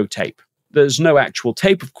the videotape. There's no actual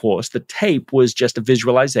tape, of course. The tape was just a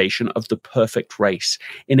visualization of the perfect race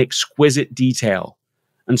in exquisite detail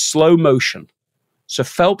and slow motion. So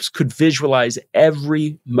Phelps could visualize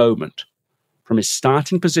every moment from his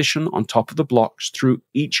starting position on top of the blocks through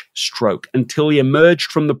each stroke until he emerged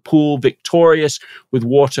from the pool victorious with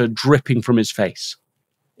water dripping from his face.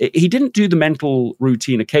 He didn't do the mental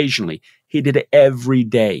routine occasionally. He did it every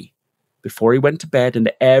day before he went to bed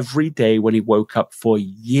and every day when he woke up for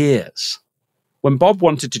years. When Bob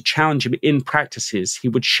wanted to challenge him in practices, he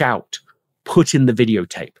would shout, "Put in the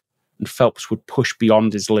videotape," and Phelps would push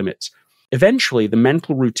beyond his limits. Eventually, the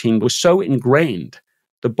mental routine was so ingrained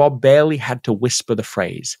that Bob barely had to whisper the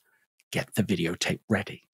phrase, "Get the videotape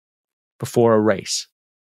ready," before a race.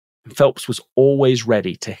 And Phelps was always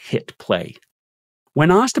ready to hit play. When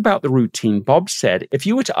asked about the routine, Bob said if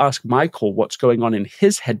you were to ask Michael what's going on in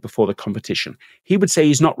his head before the competition, he would say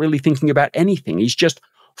he's not really thinking about anything. He's just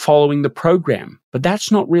following the program. But that's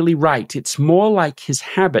not really right. It's more like his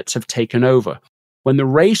habits have taken over. When the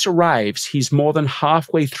race arrives, he's more than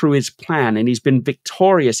halfway through his plan and he's been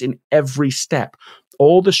victorious in every step.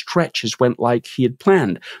 All the stretches went like he had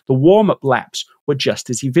planned. The warm-up laps were just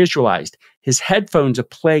as he visualized. His headphones are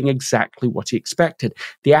playing exactly what he expected.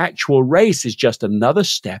 The actual race is just another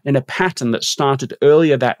step in a pattern that started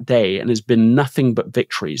earlier that day and has been nothing but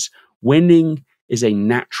victories. Winning is a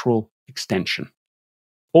natural extension.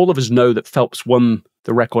 All of us know that Phelps won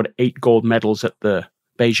the record 8 gold medals at the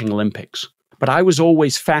Beijing Olympics. But I was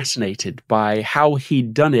always fascinated by how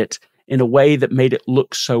he'd done it in a way that made it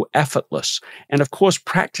look so effortless. And of course,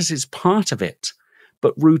 practice is part of it.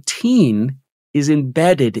 But routine is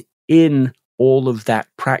embedded in all of that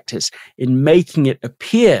practice, in making it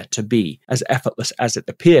appear to be as effortless as it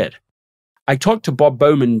appeared. I talked to Bob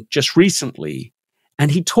Bowman just recently,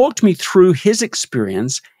 and he talked me through his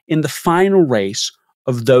experience in the final race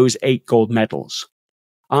of those 8 gold medals.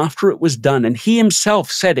 After it was done, and he himself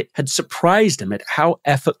said it had surprised him at how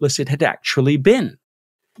effortless it had actually been.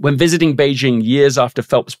 When visiting Beijing years after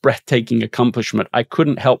Phelps' breathtaking accomplishment, I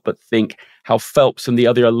couldn't help but think how Phelps and the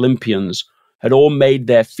other Olympians had all made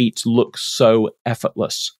their feats look so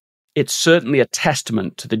effortless. It's certainly a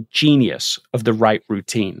testament to the genius of the right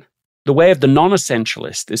routine. The way of the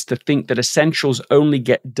non-essentialist is to think that essentials only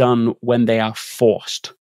get done when they are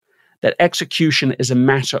forced. That execution is a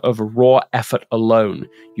matter of raw effort alone.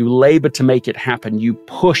 You labor to make it happen. You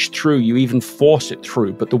push through. You even force it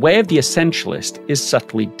through. But the way of the essentialist is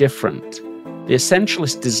subtly different. The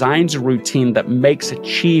essentialist designs a routine that makes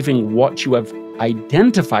achieving what you have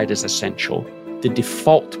identified as essential the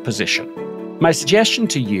default position. My suggestion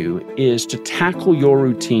to you is to tackle your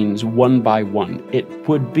routines one by one. It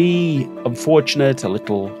would be unfortunate, a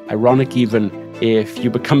little ironic even, if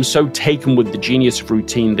you become so taken with the genius of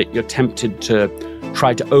routine that you're tempted to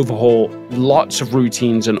try to overhaul lots of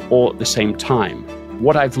routines and all at the same time.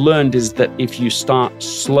 What I've learned is that if you start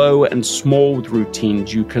slow and small with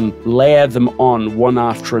routines, you can layer them on one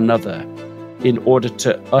after another in order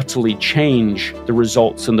to utterly change the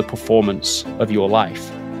results and the performance of your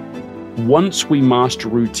life. Once we master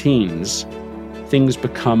routines, things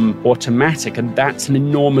become automatic, and that's an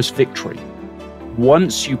enormous victory.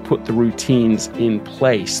 Once you put the routines in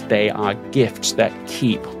place, they are gifts that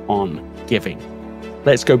keep on giving.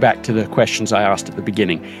 Let's go back to the questions I asked at the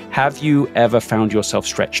beginning. Have you ever found yourself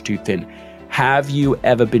stretched too thin? Have you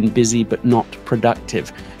ever been busy but not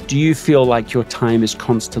productive? Do you feel like your time is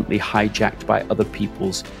constantly hijacked by other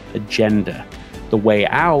people's agenda? The way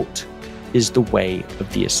out is the way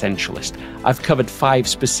of the essentialist. I've covered 5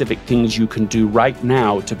 specific things you can do right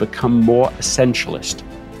now to become more essentialist,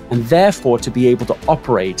 and therefore to be able to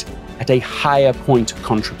operate at a higher point of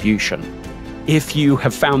contribution. If you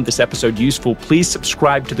have found this episode useful, please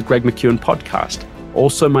subscribe to the Greg McKeown podcast.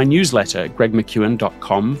 Also my newsletter,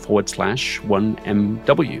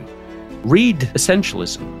 gregmckeown.com/1MW. Read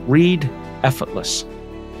Essentialism, read Effortless,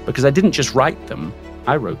 because I didn't just write them,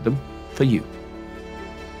 I wrote them for you.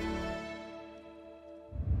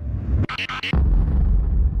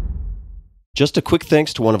 Just a quick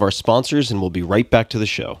thanks to one of our sponsors, and we'll be right back to the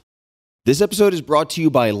show. This episode is brought to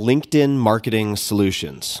you by LinkedIn Marketing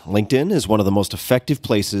Solutions. LinkedIn is one of the most effective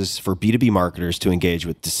places for B2B marketers to engage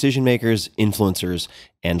with decision makers, influencers,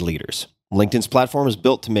 and leaders. LinkedIn's platform is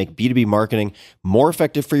built to make B2B marketing more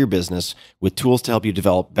effective for your business with tools to help you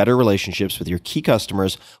develop better relationships with your key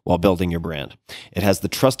customers while building your brand. It has the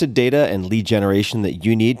trusted data and lead generation that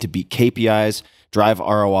you need to beat KPIs, drive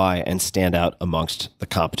ROI, and stand out amongst the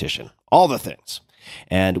competition. All the things.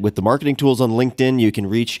 And with the marketing tools on LinkedIn, you can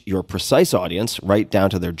reach your precise audience right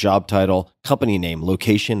down to their job title, company name,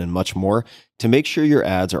 location, and much more to make sure your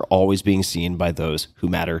ads are always being seen by those who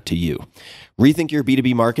matter to you. Rethink your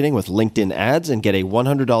B2B marketing with LinkedIn ads and get a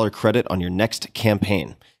 $100 credit on your next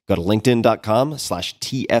campaign. Go to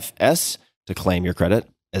linkedin.com/TFS to claim your credit,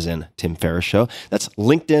 as in Tim Ferriss Show. That's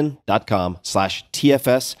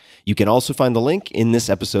linkedin.com/TFS. You can also find the link in this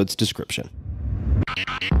episode's description.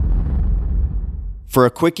 For a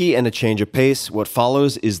quickie and a change of pace, what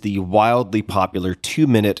follows is the wildly popular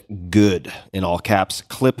 2-minute good, in all caps,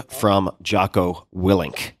 clip from Jocko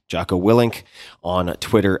Willink. Jocko Willink on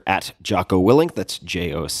Twitter at Jocko Willink, that's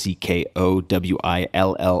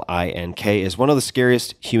JOCKOWILLINK, is one of the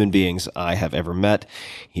scariest human beings I have ever met.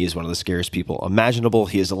 He is one of the scariest people imaginable.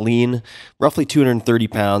 He is lean, roughly 230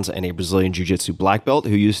 pounds, and a Brazilian Jiu-Jitsu black belt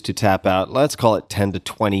who used to tap out, let's call it 10 to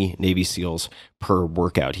 20 Navy SEALs per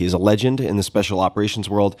workout. He is a legend in the special operations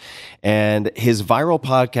world, and his viral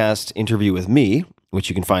podcast interview with me, which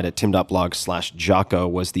you can find at tim.blog/Jocko,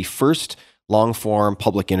 was the first long-form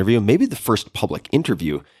public interview, maybe the first public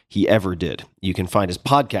interview he ever did. You can find his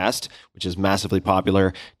podcast, which is massively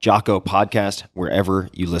popular, Jocko Podcast, wherever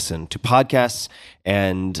you listen to podcasts.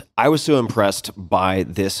 And I was so impressed by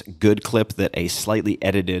this good clip that a slightly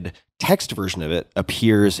edited text version of it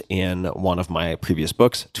appears in one of my previous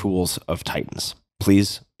books, Tools of Titans.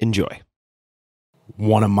 Please enjoy.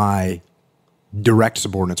 One of my direct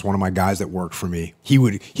subordinates, one of my guys that worked for me, he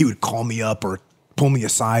would call me up or pull me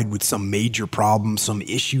aside with some major problem, some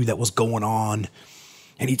issue that was going on.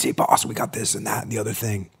 And he'd say, boss, we got this and that and the other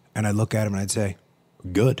thing. And I'd look at him and I'd say,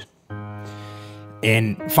 good.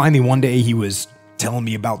 And finally one day he was telling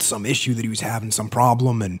me about some issue that he was having, some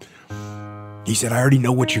problem. And he said, I already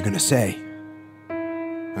know what you're going to say.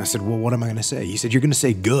 And I said, well, what am I going to say? He said, you're going to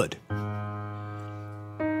say good.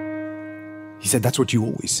 He said, that's what you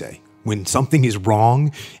always say. When something is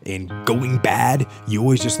wrong and going bad, you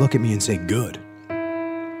always just look at me and say good.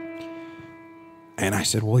 And I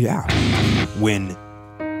said, well, yeah, when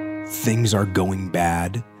things are going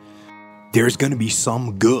bad, there's going to be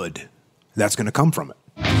some good that's going to come from it.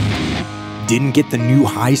 Didn't get the new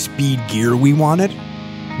high-speed gear we wanted?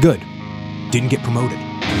 Good. Didn't get promoted?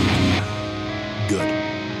 Good.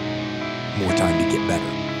 More time to get better.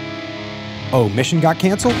 Oh, mission got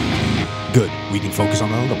canceled? Good. We can focus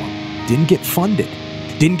on another one. Didn't get funded.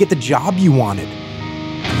 Didn't get the job you wanted.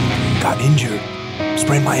 Got injured.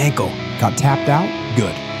 Sprained my ankle. Got tapped out?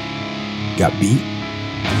 Good. Got beat?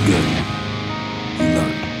 Good. You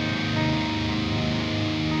learned.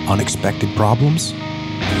 Unexpected problems?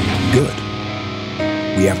 Good.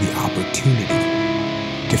 We have the opportunity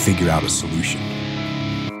to figure out a solution.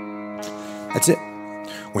 That's it.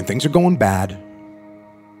 When things are going bad,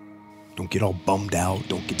 don't get all bummed out,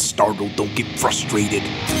 don't get startled, don't get frustrated.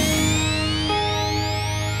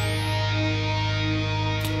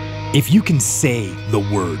 If you can say the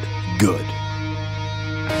word good,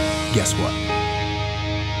 guess what?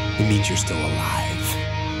 it means you're still alive.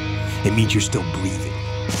 It means you're still breathing.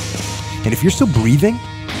 And if you're still breathing,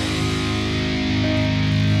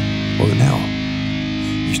 well, then hell,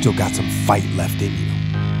 you still got some fight left in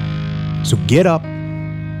you. So get up,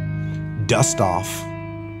 dust off,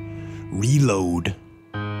 reload,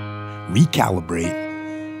 recalibrate,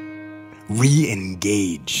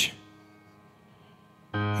 re-engage,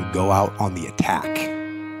 and go out on the attack.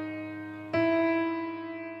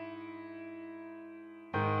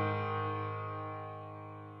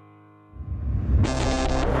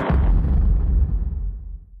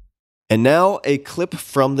 And now a clip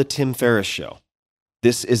from the Tim Ferriss Show.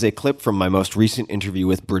 This is a clip from my most recent interview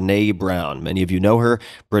with Brené Brown. Many of you know her.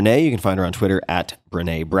 Brené, you can find her on Twitter at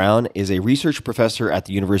Brené Brown, is a research professor at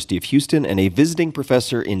the University of Houston and a visiting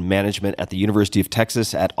professor in management at the University of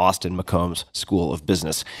Texas at Austin McCombs School of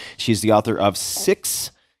Business. She's the author of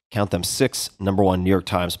 6, count them 6, #1 New York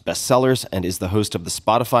Times bestsellers, and is the host of the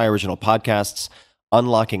Spotify original podcasts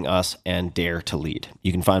Unlocking Us and Dare to Lead.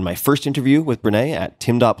 You can find my first interview with Brené at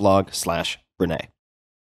tim.blog/Brené.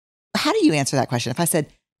 How do you answer that question? If I said,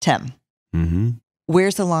 Tim,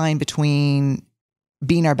 where's the line between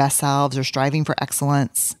being our best selves or striving for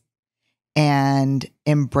excellence and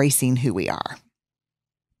embracing who we are?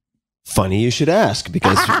 Funny you should ask,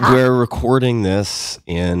 because we're recording this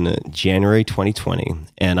in January 2020,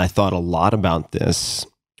 and I thought a lot about this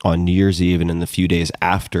on New Year's Eve and in the few days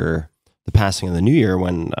after the passing of the new year,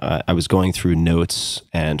 when I was going through notes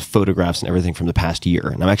and photographs and everything from the past year.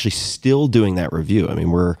 And I'm actually still doing that review. I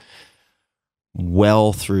mean, we're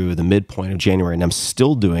well through the midpoint of January, and I'm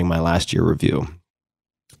still doing my last year review.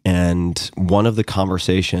 And one of the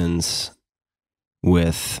conversations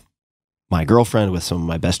with my girlfriend, with some of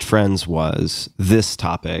my best friends, was this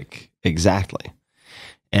topic exactly.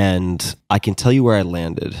 And I can tell you where I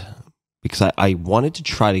landed, because I wanted to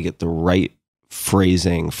try to get the right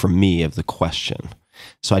phrasing for me of the question.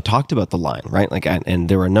 So I talked about the line, right? And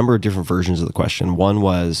there were a number of different versions of the question. One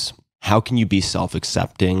was, how can you be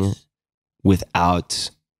self-accepting without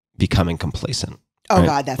becoming complacent? Oh, right?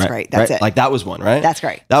 God, that's right? great. That's it. Like, that was one, right? That's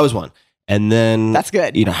great. That was one. And then, that's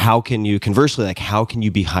good. How can you, conversely, how can you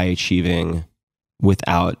be high achieving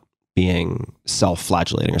without being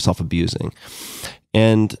self-flagellating or self-abusing?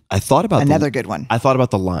 And I thought about another good one. I thought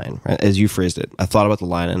about the line, right, as you phrased it. I thought about the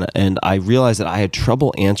line, and I realized that I had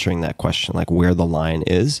trouble answering that question, like where the line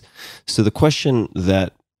is. So the question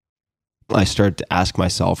that I started to ask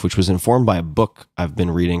myself, which was informed by a book I've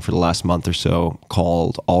been reading for the last month or so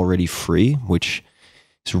called Already Free, which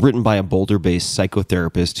is written by a Boulder-based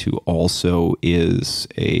psychotherapist who also is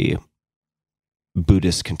a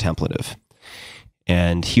Buddhist contemplative.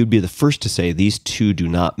 And he would be the first to say these two do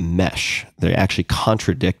not mesh. They actually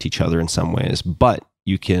contradict each other in some ways, but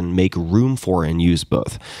you can make room for and use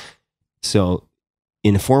both. So,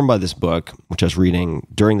 informed by this book, which I was reading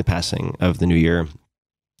during the passing of the new year,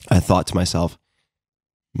 I thought to myself,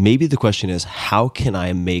 maybe the question is, how can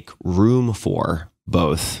I make room for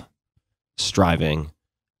both striving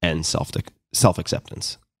and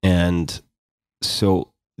self-acceptance? And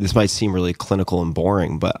so this might seem really clinical and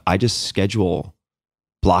boring, but I just schedule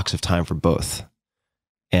blocks of time for both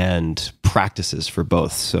and practices for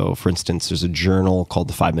both. So for instance, there's a journal called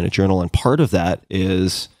the 5-Minute Journal, and part of that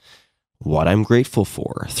is what I'm grateful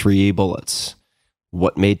for, 3 bullets.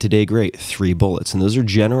 What made today great, 3 bullets. And those are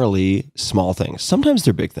generally small things. Sometimes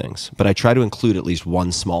they're big things, but I try to include at least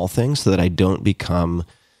one small thing so that I don't become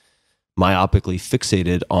myopically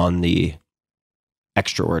fixated on the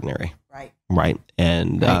extraordinary. Right.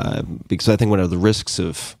 And because I think one of the risks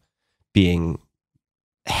of being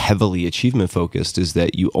heavily achievement focused is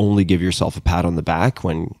that you only give yourself a pat on the back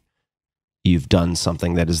when you've done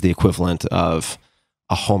something that is the equivalent of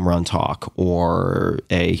a home run talk or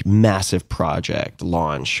a massive project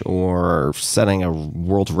launch or setting a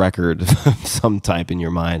world record of some type in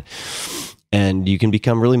your mind. And you can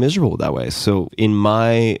become really miserable that way. So in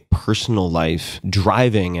my personal life,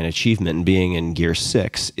 driving and achievement and being in gear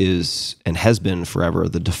 6 is and has been forever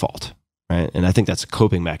the default, right? And I think that's a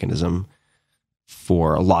coping mechanism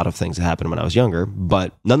for a lot of things that happened when I was younger,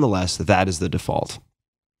 but nonetheless, that is the default.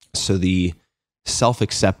 So the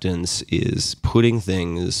self-acceptance is putting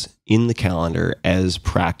things in the calendar as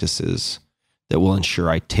practices that will ensure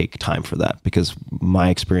I take time for that, because my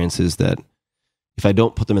experience is that if I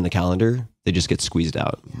don't put them in the calendar, they just get squeezed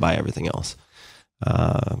out by everything else.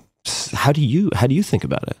 How do you think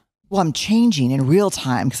about it? Well, I'm changing in real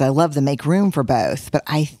time because I love to make room for both. But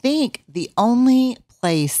I think the only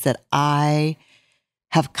place that I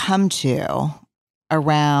have come to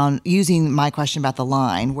around using my question about the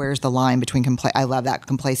line, where's the line between I love that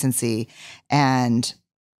complacency and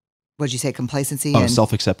what'd you say, complacency? Oh,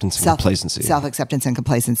 self-acceptance and complacency. Self-acceptance and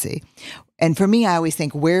complacency. And for me, I always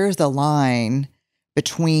think, where's the line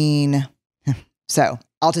between, so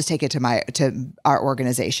I'll just take it to our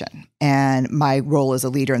organization and my role as a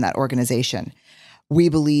leader in that organization. We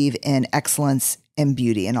believe in excellence and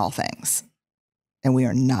beauty in all things. And we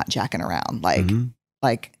are not jacking around.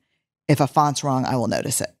 Like if a font's wrong, I will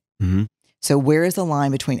notice it. Mm-hmm. So where is the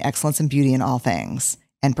line between excellence and beauty in all things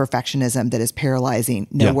and perfectionism that is paralyzing?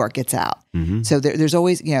 No work gets out. Mm-hmm. So there's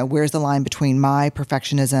always, where's the line between my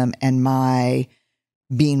perfectionism and my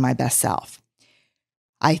being my best self?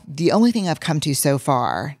 The only thing I've come to so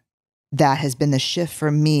far that has been the shift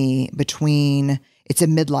for me between, it's a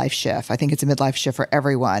midlife shift. I think it's a midlife shift for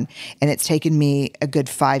everyone. And it's taken me a good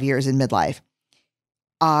 5 years in midlife.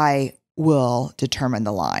 I will determine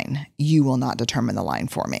the line. You will not determine the line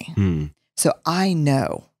for me. Mm. So I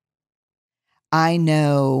know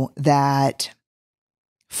that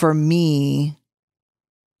for me,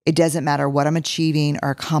 it doesn't matter what I'm achieving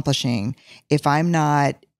or accomplishing. If I'm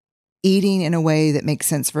not eating in a way that makes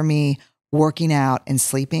sense for me, working out and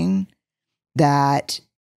sleeping, that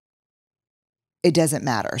it doesn't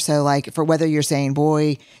matter. So like for whether you're saying,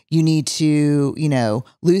 boy, you need to,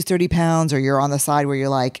 lose 30 pounds, or you're on the side where you're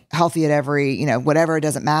like healthy at every, whatever, it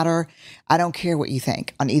doesn't matter. I don't care what you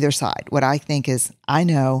think on either side. What I think is, I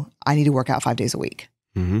know I need to work out 5 days a week.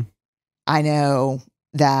 Mm-hmm. I know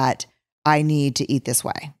that I need to eat this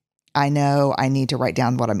way. I know I need to write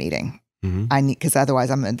down what I'm eating. Mm-hmm. Because otherwise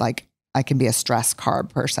I'm like, I can be a stress carb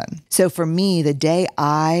person. So for me, the day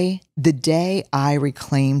I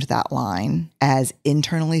reclaimed that line as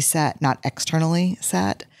internally set, not externally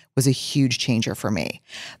set, was a huge changer for me.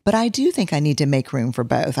 But I do think I need to make room for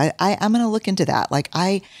both. I'm going to look into that.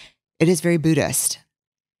 It is very Buddhist.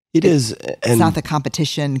 It is. It's not the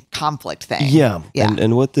competition conflict thing. Yeah.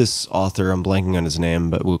 And what this author, I'm blanking on his name,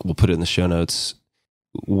 but we'll put it in the show notes.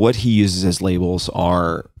 What he uses as labels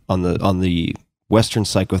are on the Western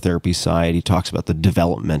psychotherapy side, he talks about the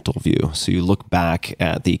developmental view. So you look back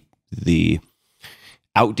at the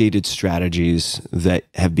outdated strategies that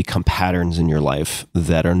have become patterns in your life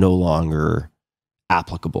that are no longer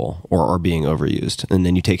applicable or are being overused. And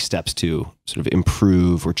then you take steps to sort of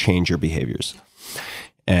improve or change your behaviors.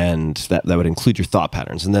 And that would include your thought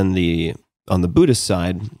patterns. And then on the Buddhist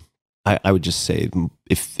side, I would just say,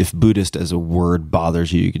 if Buddhist as a word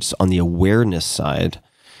bothers you could just, on the awareness side,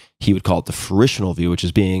 he would call it the fruitional view, which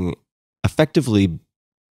is being effectively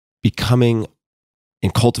becoming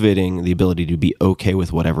and cultivating the ability to be okay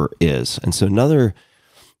with whatever is. And so another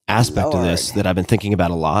aspect of this that I've been thinking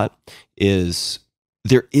about a lot is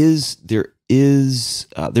there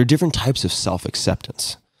are different types of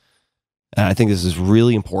self-acceptance. And I think this is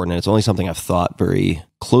really important. And it's only something I've thought very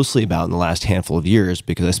closely about in the last handful of years,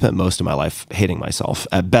 because I spent most of my life hating myself,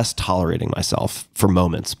 at best tolerating myself for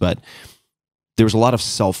moments, but there was a lot of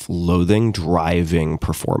self-loathing driving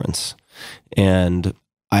performance. And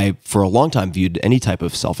I, for a long time, viewed any type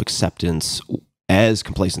of self-acceptance as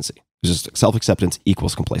complacency. It was just self-acceptance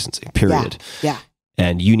equals complacency, period. Yeah.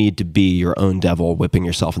 And you need to be your own devil, whipping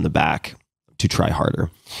yourself in the back to try harder.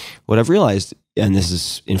 What I've realized, and this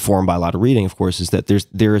is informed by a lot of reading, of course, is that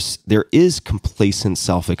there is complacent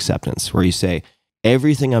self-acceptance, where you say,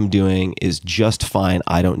 everything I'm doing is just fine.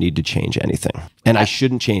 I don't need to change anything. And I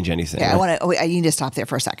shouldn't change anything. Yeah, I need to stop there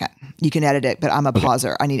for a second. You can edit it, but I'm a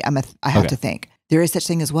pauser. I have to think. There is such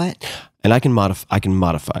thing as what? And I can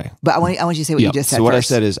modify. But I want you to say what you just said. So what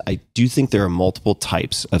first. I said is, I do think there are multiple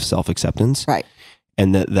types of self-acceptance. Right.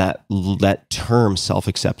 And that term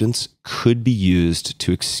self-acceptance could be used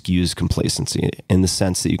to excuse complacency, in the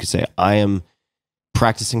sense that you could say, I am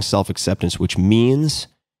practicing self-acceptance, which means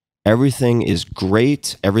everything is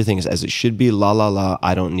great. Everything is as it should be. La, la, la.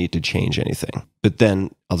 I don't need to change anything. But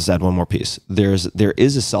then I'll just add one more piece. There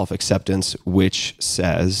is a self-acceptance which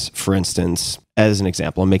says, for instance, as an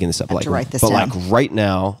example, I'm making this up, right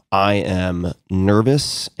now I am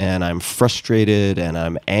nervous and I'm frustrated and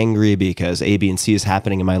I'm angry because A, B, and C is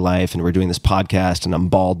happening in my life, and we're doing this podcast and I'm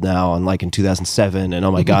bald now, unlike in 2007. And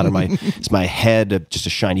oh my God, is my head just a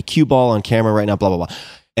shiny cue ball on camera right now, blah, blah, blah.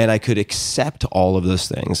 And I could accept all of those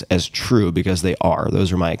things as true because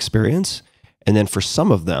those are my experience. And then for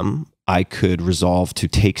some of them, I could resolve to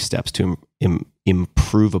take steps to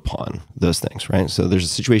improve upon those things, right? So there's a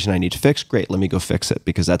situation I need to fix. Great, let me go fix it,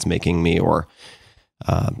 because that's making me or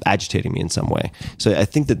agitating me in some way. So I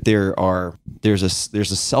think that there's a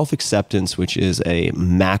self-acceptance, which is a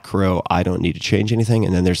macro, I don't need to change anything.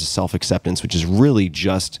 And then there's a self-acceptance, which is really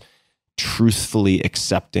just truthfully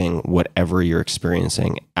accepting whatever you're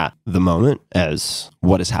experiencing at the moment as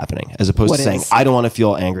what is happening, as opposed to saying, I don't want to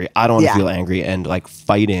feel angry. I don't want to feel angry, and like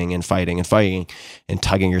fighting and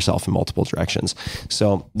tugging yourself in multiple directions.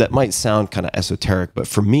 So that might sound kind of esoteric, but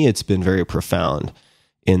for me, it's been very profound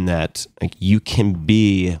in that like you can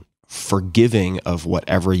be forgiving of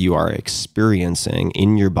whatever you are experiencing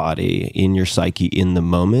in your body, in your psyche, in the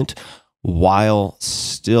moment, while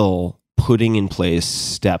still putting in place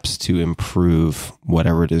steps to improve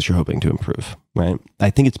whatever it is you're hoping to improve, right?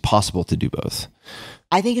 I think it's possible to do both.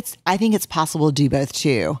 I think it's possible to do both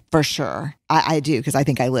too, for sure. I do, because I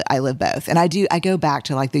think I live both. And I go back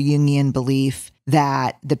to like the Jungian belief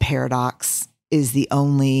that the paradox is the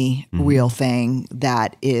only real thing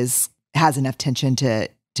that has enough tension to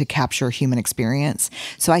capture human experience.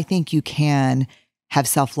 So I think you can have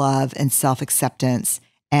self-love and self-acceptance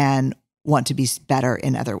and want to be better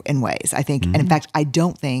in ways. I think, and in fact, I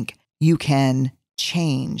don't think you can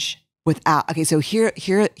change without. Okay, so here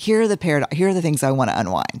are the things I want to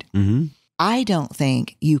unwind. I don't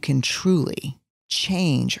think you can truly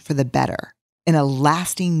change for the better in a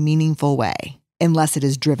lasting, meaningful way unless it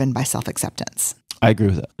is driven by self-acceptance. I agree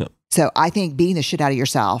with that. Yeah. So I think beating the shit out of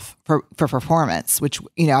yourself for performance, which,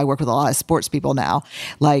 you know, I work with a lot of sports people now,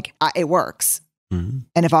 like it works. And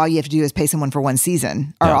if all you have to do is pay someone for one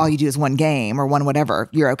season, or all you do is one game or one whatever,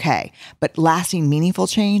 you're okay. But lasting, meaningful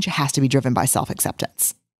change has to be driven by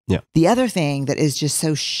self-acceptance. Yeah. The other thing that is just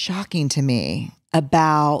so shocking to me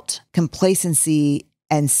about complacency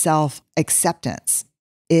and self-acceptance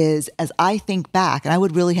is, as I think back, and I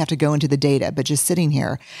would really have to go into the data, but just sitting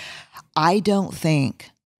here, I don't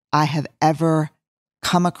think I have ever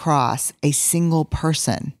come across a single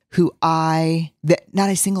person not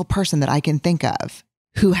a single person that I can think of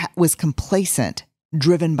who was complacent,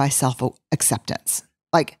 driven by self-acceptance.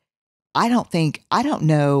 Like, I don't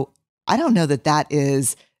know that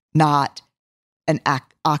is not an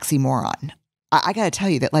oxymoron. I got to tell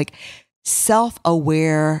you that, like,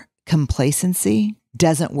 self-aware complacency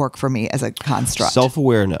doesn't work for me as a construct.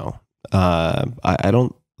 Self-aware, no. I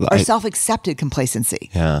don't. Or self-accepted complacency.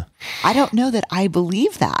 Yeah. I don't know that I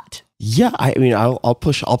believe that. Yeah, I mean, I'll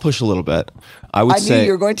push a little bit. I knew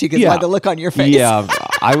you were going to, because by the look on your face. Yeah,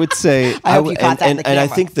 I would say. I hope you caught that in the and I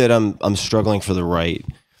camera. think that I'm struggling for the right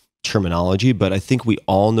terminology, but I think we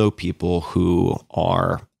all know people who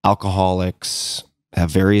are alcoholics, have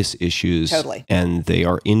various issues, Totally. and they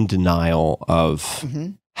are in denial of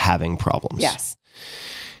having problems. Yes.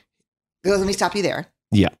 Let me stop you there.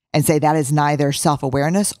 Yeah. And say that is neither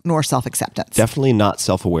self-awareness nor self-acceptance. Definitely not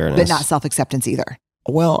self-awareness. But not self-acceptance either.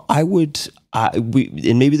 Well,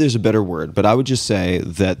 and maybe there's a better word, but I would just say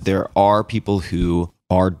that there are people who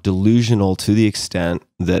are delusional to the extent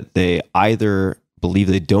that they either believe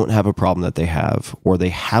they don't have a problem that they have, or they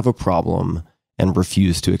have a problem and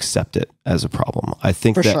refuse to accept it as a problem. I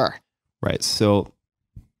think for sure. Right. So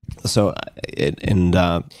we can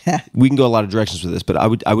go a lot of directions with this, but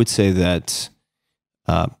I would say that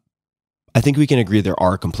I think we can agree there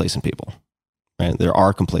are complacent people. Right? There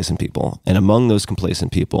are complacent people. And among those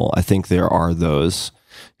complacent people, I think there are those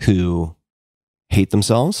who hate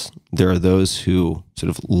themselves. There are those who sort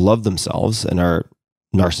of love themselves and are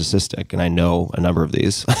narcissistic. And I know a number of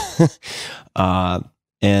these.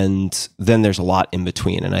 And then there's a lot in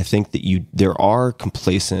between. And I think that there are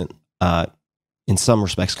complacent, in some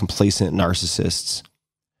respects, complacent narcissists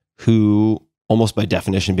who, almost by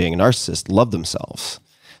definition being a narcissist, love themselves.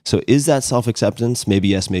 So is that self-acceptance? Maybe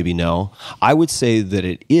yes, maybe no. I would say that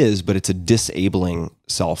it is, but it's a disabling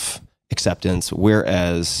self-acceptance.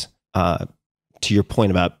 Whereas, to your point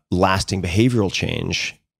about lasting behavioral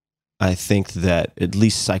change, I think that at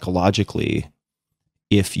least psychologically,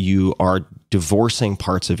 if you are divorcing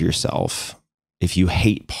parts of yourself, if you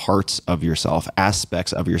hate parts of yourself,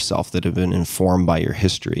 aspects of yourself that have been informed by your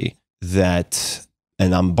history, that,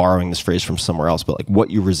 and I'm borrowing this phrase from somewhere else, but like what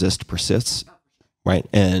you resist persists. Right.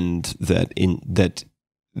 And that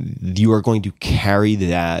you are going to carry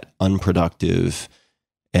that unproductive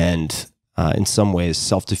and in some ways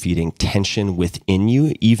self-defeating tension within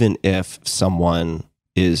you, even if someone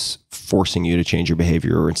is forcing you to change your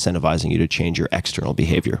behavior or incentivizing you to change your external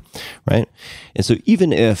behavior. Right. And so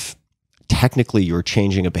even if technically you're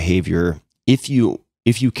changing a behavior, if you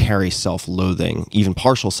carry self-loathing, even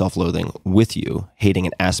partial self-loathing with you, hating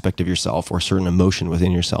an aspect of yourself or a certain emotion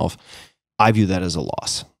within yourself, I view that as a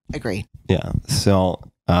loss. Agree. Yeah. So,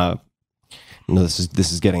 this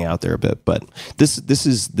is getting out there a bit, but this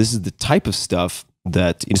is the type of stuff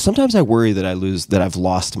that, you know, sometimes I worry that I've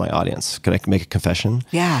lost my audience. Can I make a confession?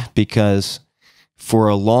 Yeah. Because for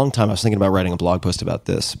a long time, I was thinking about writing a blog post about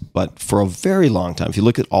this, but for a very long time, if you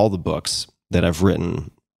look at all the books that I've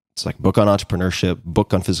written, it's like book on entrepreneurship,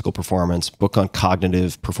 book on physical performance, book on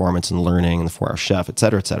cognitive performance and learning, and the 4-Hour Chef, et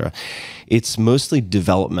cetera, et cetera. It's mostly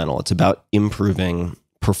developmental. It's about improving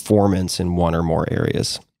performance in one or more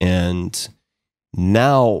areas. And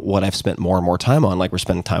now what I've spent more and more time on, like we're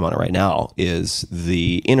spending time on it right now, is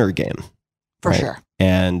the inner game. For sure.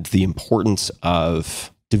 And the importance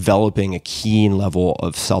of developing a keen level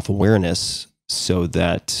of self-awareness so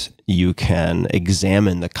that you can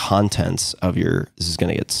examine the contents of your, this is going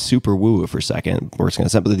to get super woo for a second, we're just going to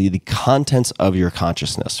say, but the contents of your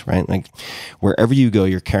consciousness, right? Like wherever you go,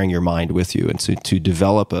 you're carrying your mind with you. And so to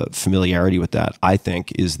develop a familiarity with that, I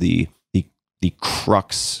think is the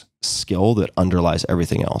crux skill that underlies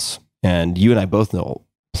everything else. And you and I both know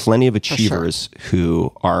plenty of achievers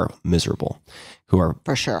who are miserable, who are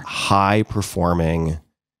for sure high performing,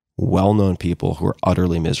 well-known people who are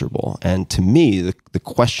utterly miserable. And to me, the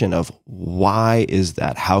question of why is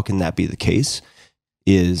that? How can that be the case?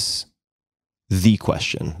 Is the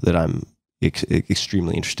question that I'm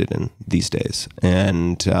extremely interested in these days.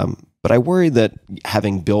 And but I worry that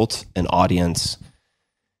having built an audience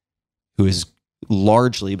who is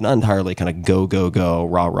largely, but not entirely, kind of go,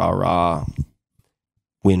 rah, rah, rah,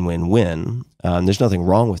 win. There's nothing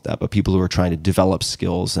wrong with that, but people who are trying to develop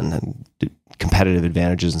skills and competitive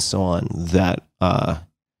advantages and so on, that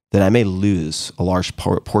I may lose a large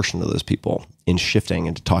portion of those people in shifting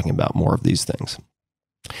into talking about more of these things.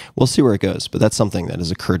 We'll see where it goes, but that's something that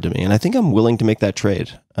has occurred to me, and I think I'm willing to make that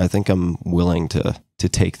trade. I think I'm willing to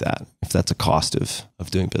take that if that's a cost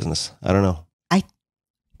of doing business. I don't know.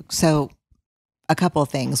 So a couple of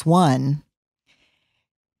things. One,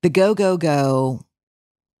 the go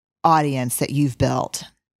audience that you've built,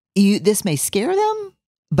 this may scare them,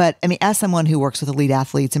 but I mean, as someone who works with elite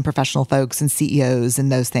athletes and professional folks and CEOs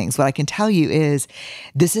and those things, what I can tell you is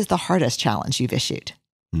this is the hardest challenge you've issued.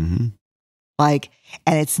 Mm-hmm.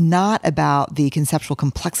 And it's not about the conceptual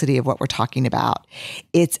complexity of what we're talking about.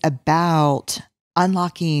 It's about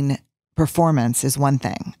unlocking performance is one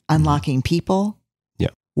thing. Unlocking people,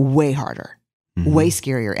 way harder, way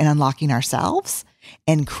scarier, and unlocking ourselves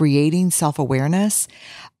and creating self-awareness.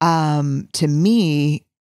 To me,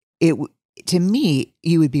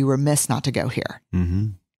 you would be remiss not to go here.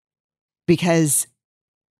 Mm-hmm. Because,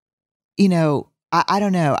 I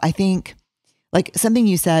don't know. I think like something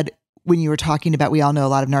you said when you were talking about, we all know a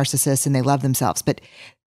lot of narcissists and they love themselves, but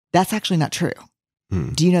that's actually not true.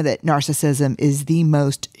 Do you know that narcissism is the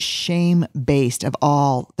most shame-based of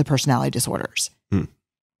all the personality disorders?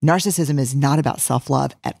 Narcissism is not about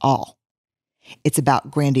self-love at all. It's about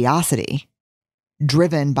grandiosity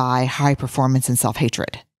driven by high performance and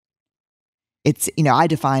self-hatred. It's, I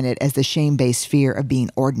define it as the shame-based fear of being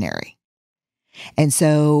ordinary. And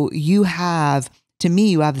so you have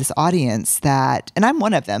this audience that, and I'm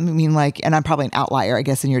one of them. I mean, and I'm probably an outlier, I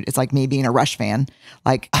guess, it's like me being a Rush fan.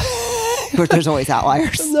 Of course, there's always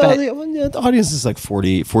outliers. No, the audience is like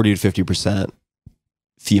 40 to 50%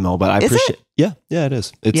 female, but I appreciate it. Yeah, it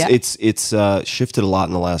is. It's shifted a lot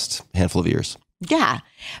in the last handful of years. Yeah.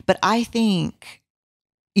 But I think,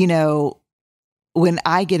 when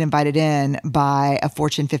I get invited in by a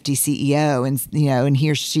Fortune 50 CEO and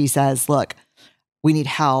he or she says, look, we need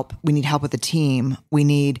help. We need help with the team.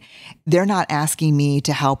 They're not asking me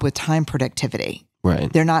to help with time productivity.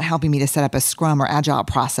 Right. They're not helping me to set up a Scrum or Agile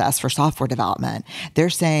process for software development.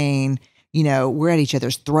 They're saying, we're at each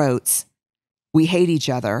other's throats. We hate each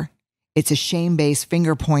other. It's a shame-based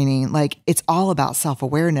finger pointing. It's all about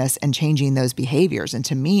self-awareness and changing those behaviors. And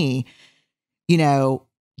to me,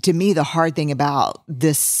 the hard thing about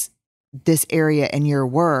this area and your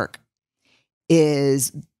work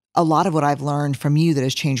is a lot of what I've learned from you that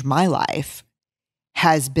has changed my life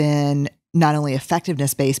has been not only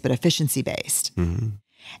effectiveness-based, but efficiency-based. Mm-hmm.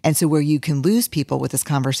 And so where you can lose people with this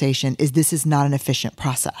conversation is this is not an efficient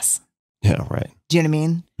process. Yeah, right. Do you know what I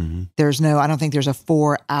mean? Mm-hmm. I don't think there's a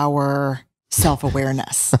 4-hour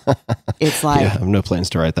self-awareness. It's like, I have no plans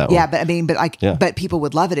to write that one. Yeah, but people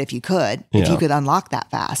would love it if you could unlock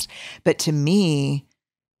that fast. But to me,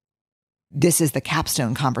 this is the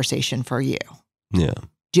capstone conversation for you. Yeah.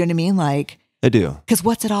 Do you know what I mean? I do. Because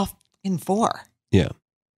what's it all for? Yeah.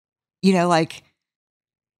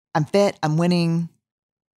 I'm fit, I'm winning,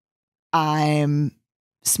 I'm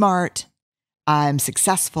smart, I'm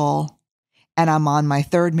successful, and I'm on my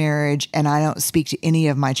third marriage and I don't speak to any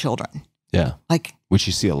of my children. Yeah. Which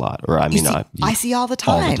you see a lot. Or I see all the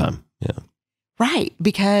time. All the time. Yeah. Right.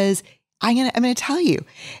 Because I'm gonna tell you,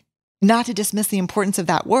 not to dismiss the importance of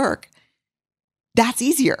that work. That's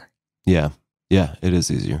easier. Yeah. Yeah, it is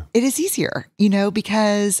easier. It is easier,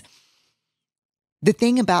 because the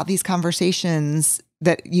thing about these conversations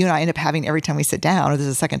that you and I end up having every time we sit down, or this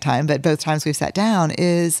is the second time, but both times we've sat down,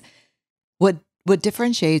 is what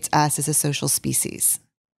differentiates us as a social species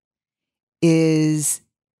is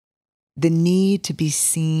the need to be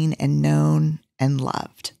seen and known and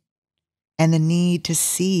loved, and the need to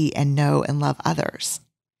see and know and love others.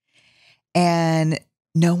 And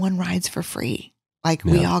no one rides for free. Like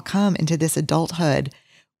we all come into this adulthood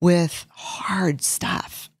with hard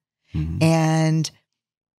stuff. Mm-hmm. And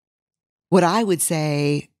what I would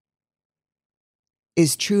say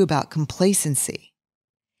is true about complacency,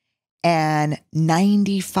 and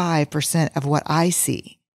 95% of what I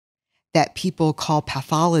see that people call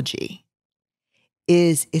pathology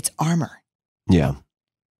is it's armor. Yeah.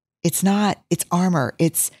 It's not, it's armor.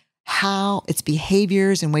 It's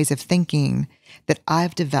behaviors and ways of thinking that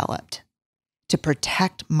I've developed to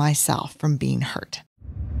protect myself from being hurt.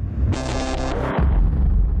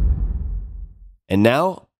 And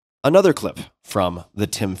now, another clip from the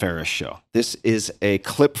Tim Ferriss Show. This is a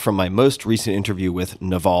clip from my most recent interview with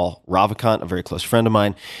Naval Ravikant, a very close friend of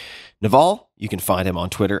mine. Naval, you can find him on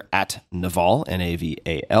Twitter at Naval,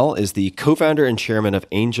 Naval, is the co-founder and chairman of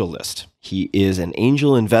AngelList. He is an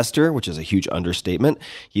angel investor, which is a huge understatement.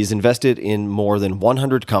 He's invested in more than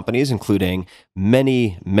 100 companies, including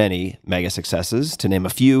many, many mega successes. To name a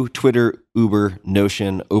few: Twitter, Uber,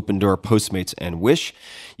 Notion, Opendoor, Postmates, and Wish.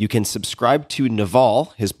 You can subscribe to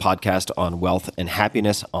Naval, his podcast on wealth and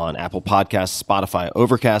happiness, on Apple Podcasts, Spotify,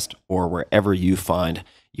 Overcast, or wherever you find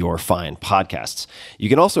your fine podcasts. You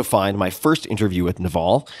can also find my first interview with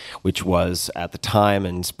Naval, which was at the time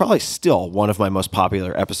and is probably still one of my most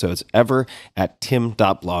popular episodes ever, at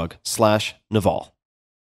tim.blog/Naval.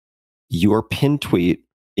 Your pinned tweet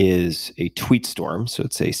is a tweet storm. So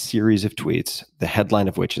it's a series of tweets, the headline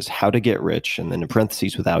of which is "How to Get Rich," and then in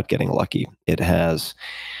parentheses, "without getting lucky." It has,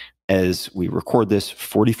 as we record this,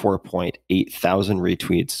 44.8 thousand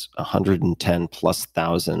retweets, 110 plus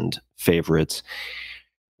thousand favorites.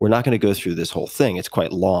 We're not going to go through this whole thing. It's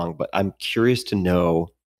quite long, but I'm curious to know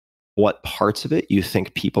what parts of it you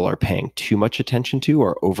think people are paying too much attention to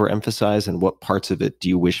or overemphasize, and what parts of it do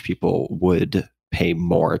you wish people would pay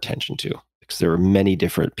more attention to? Because there are many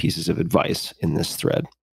different pieces of advice in this thread.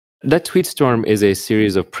 That tweet storm is a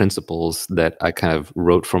series of principles that I kind of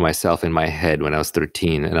wrote for myself in my head when I was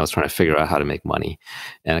 13, and I was trying to figure out how to make money.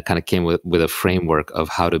 And I kind of came with a framework of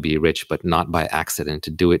how to be rich, but not by accident, to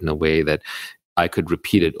do it in a way that I could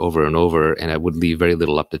repeat it over and over, and I would leave very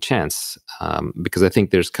little up to chance. Because I think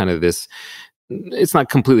there's kind of this, it's not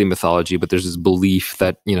completely mythology, but there's this belief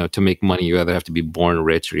that, to make money, you either have to be born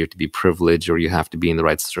rich, or you have to be privileged, or you have to be in the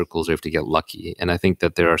right circles, or you have to get lucky. And I think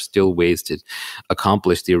that there are still ways to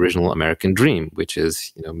accomplish the original American dream, which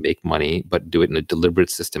is, make money, but do it in a deliberate,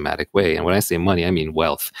 systematic way. And when I say money, I mean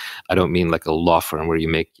wealth. I don't mean like a law firm where you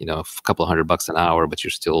make, a couple $100 an hour, but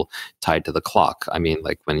you're still tied to the clock. I mean,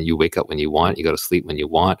 like when you wake up when you want, you go to sleep when you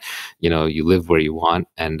want, you live where you want,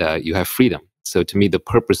 and you have freedom. So to me, the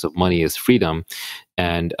purpose of money is freedom.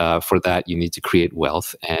 And for that, you need to create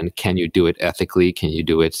wealth. And can you do it ethically? Can you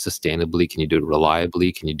do it sustainably? Can you do it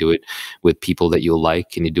reliably? Can you do it with people that you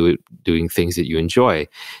like? Can you do it doing things that you enjoy?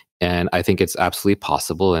 And I think it's absolutely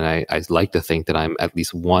possible. And I like to think that I'm at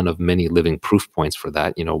least one of many living proof points for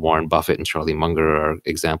that. Warren Buffett and Charlie Munger are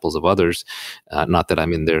examples of others. Not that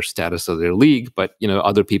I'm in their status of their league, but,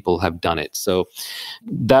 other people have done it. So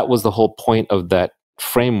that was the whole point of that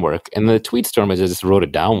framework. And the tweet storm, I just wrote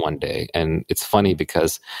it down one day. And it's funny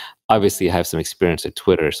because obviously I have some experience at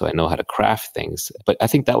Twitter, so I know how to craft things. But I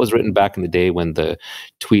think that was written back in the day when the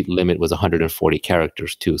tweet limit was 140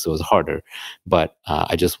 characters too, so it was harder. But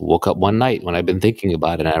I just woke up one night when I've been thinking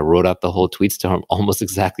about it, and I wrote out the whole tweet storm almost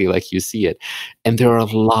exactly like you see it. And there are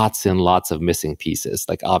lots and lots of missing pieces.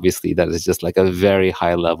 Like obviously that is just like a very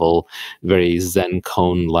high level, very Zen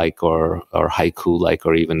koan-like or haiku-like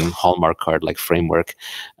or even Hallmark card-like framework.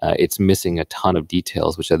 It's missing a ton of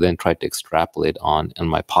details, which I then tried to extrapolate on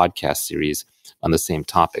my podcast series on the same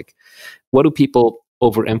topic. What do people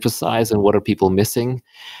overemphasize and what are people missing?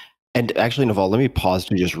 And actually, Naval, let me pause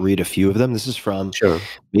to just read a few of them. This is from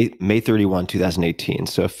May 31, 2018.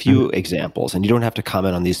 So a few examples, and you don't have to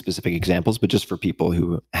comment on these specific examples, but just for people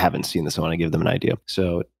who haven't seen this, I want to give them an idea.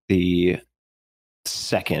 So the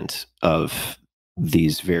second of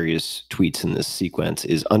these various tweets in this sequence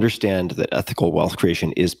is: understand that ethical wealth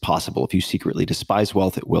creation is possible. If you secretly despise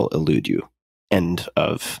wealth, it will elude you. End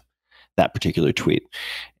of that particular tweet.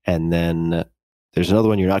 And then there's another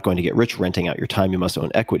one: you're not going to get rich renting out your time. You must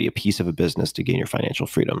own equity, a piece of a business, to gain your financial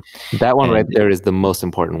freedom. That one right there is the most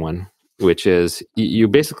important one. which is you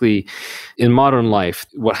basically, in modern life,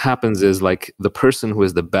 what happens is like the person who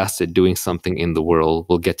is the best at doing something in the world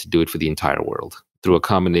will get to do it for the entire world through a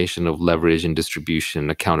combination of leverage and distribution,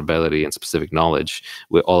 accountability, and specific knowledge,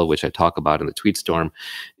 all of which I talk about in the Tweet Storm.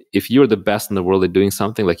 If you're the best in the world at doing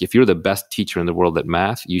something, like if you're the best teacher in the world at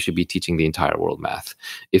math, you should be teaching the entire world math.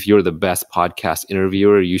 If you're the best podcast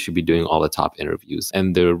interviewer, you should be doing all the top interviews.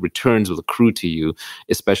 And the returns will accrue to you,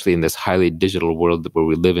 especially in this highly digital world where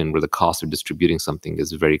we live in, where the cost of distributing something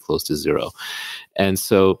is very close to zero. And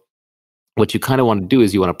so what you kind of want to do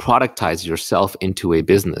is you want to productize yourself into a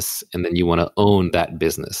business, and then you want to own that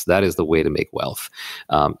business. That is the way to make wealth.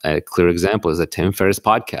 A clear example is the Tim Ferriss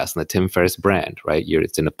podcast and the Tim Ferriss brand, right?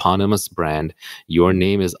 It's an eponymous brand. Your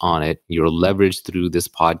name is on it. You're leveraged through this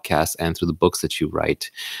podcast and through the books that you write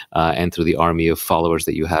and through the army of followers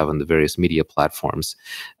that you have on the various media platforms.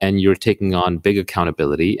 And you're taking on big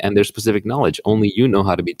accountability, and there's specific knowledge. Only you know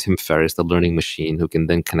how to be Tim Ferriss, the learning machine, who can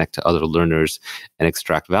then connect to other learners and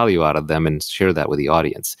extract value out of them and share that with the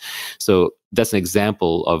audience. So that's an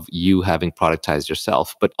example of you having productized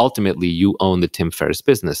yourself, but ultimately you own the Tim Ferriss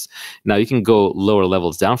business. Now you can go lower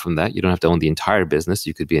levels down from that. You don't have to own the entire business.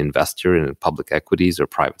 You could be an investor in public equities or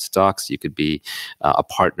private stocks. You could be a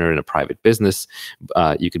partner in a private business.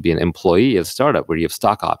 You could be an employee of a startup where you have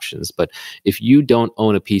stock options. But if you don't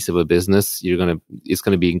own a piece of a business, it's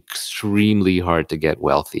going to be extremely hard to get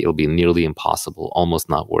wealthy. It'll be nearly impossible, almost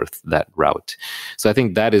not worth that route. So I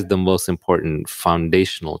think that is the most important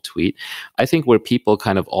foundational tweet. I think where people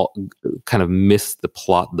kind of miss the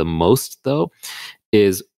plot the most, though,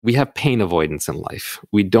 is we have pain avoidance in life.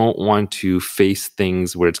 We don't want to face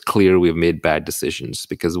things where it's clear we've made bad decisions,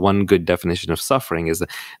 because one good definition of suffering is that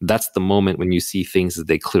that's the moment when you see things as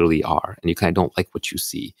they clearly are and you kind of don't like what you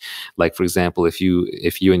see. Like, for example, if you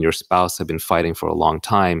and your spouse have been fighting for a long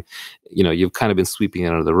time, you've kind of been sweeping it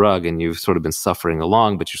under the rug and you've sort of been suffering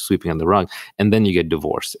along, but you're sweeping under the rug, and then you get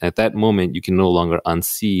divorced. And at that moment, you can no longer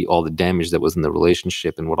unsee all the damage that was in the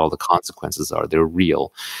relationship and what all the consequences are. They're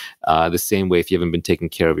real. The same way, if you haven't been taking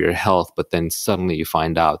care of your health, but then suddenly you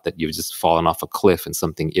find out that you've just fallen off a cliff and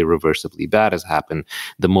something irreversibly bad has happened,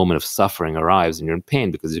 the moment of suffering arrives and you're in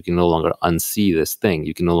pain because you can no longer unsee this thing.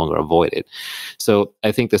 You can no longer avoid it. So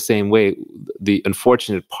I think the same way, the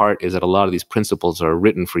unfortunate part is that a lot of these principles are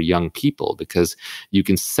written for young people because you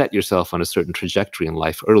can set yourself on a certain trajectory in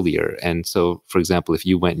life earlier. And so, for example, if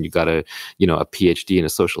you went and you got a PhD in a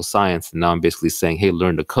social science, and now I'm basically saying, hey,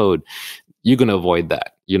 learn to code, you're going to avoid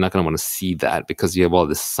that. You're not going to want to see that because you have all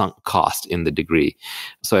this sunk cost in the degree.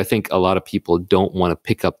 So I think a lot of people don't want to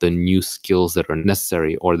pick up the new skills that are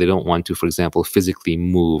necessary, or they don't want to, for example, physically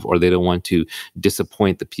move, or they don't want to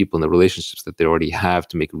disappoint the people in the relationships that they already have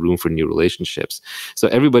to make room for new relationships. So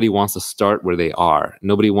everybody wants to start where they are.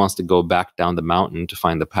 Nobody wants to go back down the mountain to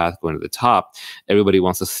find the path going to the top. Everybody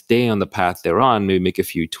wants to stay on the path they're on, maybe make a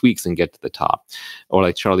few tweaks and get to the top. Or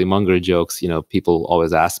like Charlie Munger jokes, people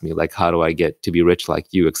always ask me, like, how do I get to be rich like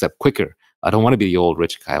you, except quicker? I don't want to be the old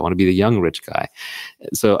rich guy. I want to be the young rich guy.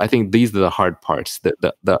 So I think these are the hard parts.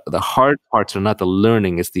 The hard parts are not the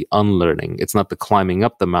learning, it's the unlearning. It's not the climbing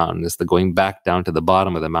up the mountain. It's the going back down to the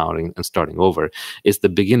bottom of the mountain and starting over. It's the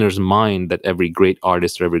beginner's mind that every great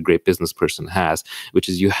artist or every great business person has, which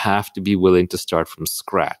is you have to be willing to start from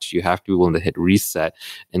scratch. You have to be willing to hit reset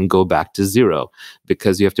and go back to zero,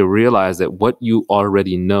 because you have to realize that what you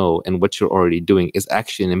already know and what you're already doing is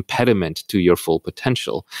actually an impediment to your full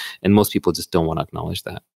potential. And most people just don't want to acknowledge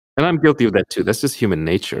that. And I'm guilty of that too. That's just human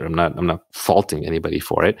nature. I'm not faulting anybody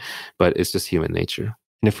for it, but it's just human nature.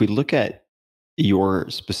 And if we look at your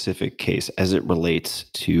specific case as it relates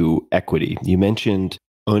to equity, you mentioned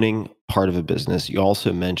owning part of a business. You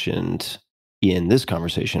also mentioned in this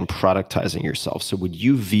conversation, productizing yourself. So would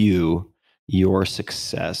you view your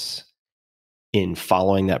success in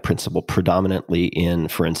following that principle predominantly in,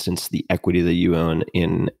 for instance, the equity that you own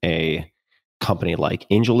in a company like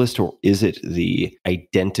AngelList, or is it the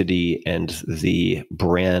identity and the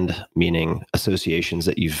brand, meaning associations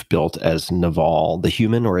that you've built as Naval the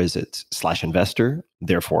human, or is it /investor,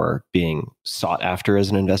 therefore being sought after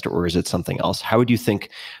as an investor, or is it something else? How would you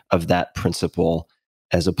think of that principle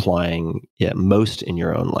as applying most in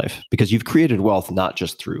your own life? Because you've created wealth not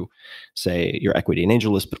just through, say, your equity in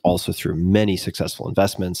AngelList, but also through many successful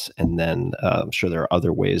investments. And then I'm sure there are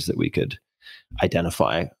other ways that we could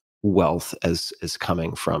identify wealth as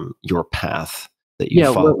coming from your path that you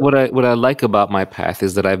follow? What I like about my path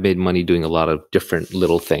is that I've made money doing a lot of different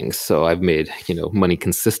little things. So I've made, money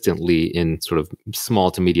consistently in sort of small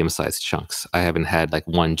to medium sized chunks. I haven't had like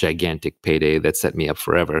one gigantic payday that set me up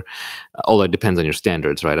forever. Although it depends on your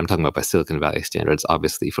standards, right? I'm talking about by Silicon Valley standards.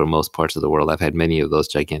 Obviously, for most parts of the world, I've had many of those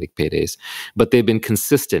gigantic paydays, but they've been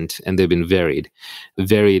consistent and they've been varied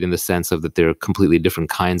in the sense of that they're completely different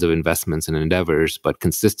kinds of investments and endeavors, but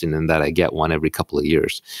consistent in that I get one every couple of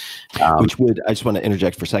years. I just want to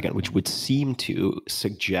interject for a second, which would seem to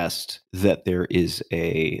suggest that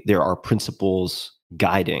there are principles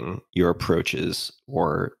guiding your approaches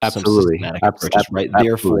or some systematic approaches, right? Absolutely.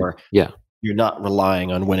 Therefore, yeah, you're not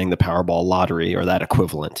relying on winning the Powerball lottery or that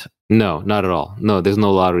equivalent. No, not at all. No, there's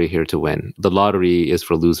no lottery here to win. The lottery is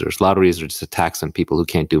for losers. Lotteries are just a tax on people who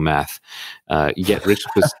can't do math. Get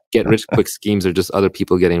rich quick schemes are just other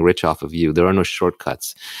people getting rich off of you. There are no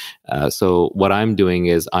shortcuts. So what I'm doing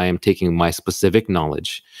is I am taking my specific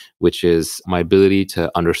knowledge, which is my ability to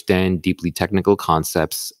understand deeply technical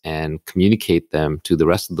concepts and communicate them to the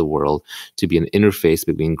rest of the world, to be an interface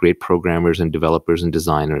between great programmers and developers and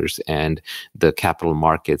designers and the capital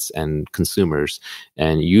markets and consumers,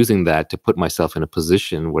 and using that to put myself in a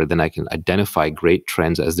position where then I can identify great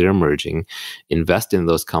trends as they're emerging, invest in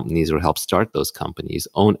those companies or help start those companies,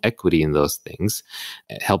 own equity in those things,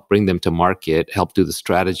 help bring them to market, help do the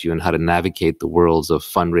strategy on how to navigate the worlds of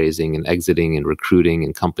fundraising and exiting and recruiting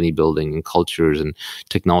and company building and cultures and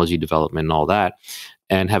technology development and all that,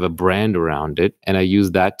 and have a brand around it. And I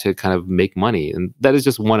use that to kind of make money. And that is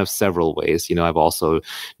just one of several ways. I've also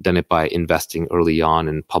done it by investing early on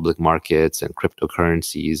in public markets and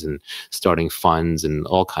cryptocurrencies and starting funds and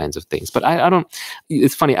all kinds of things. But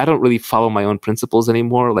it's funny, I don't really follow my own principles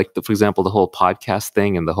anymore. Like, for example, the whole podcast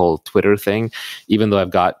thing and the whole Twitter thing, even though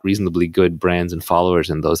I've got reasonably good brands and followers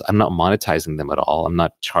in those, I'm not monetizing them at all. I'm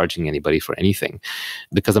not charging anybody for anything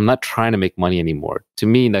because I'm not trying to make money anymore. To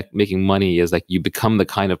me, like, making money is like you become the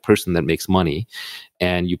kind of person that makes money,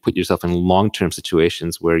 and you put yourself in long-term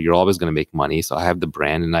situations where you're always going to make money. So I have the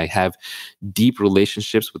brand and I have deep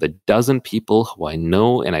relationships with 12 people who I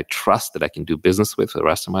know and I trust that I can do business with for the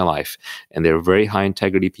rest of my life. And they're very high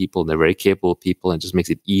integrity people and they're very capable people, and it just makes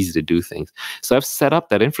it easy to do things. So I've set up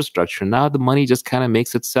that infrastructure. Now the money just kind of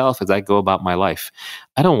makes itself as I go about my life.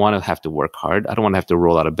 I don't want to have to work hard. I don't want to have to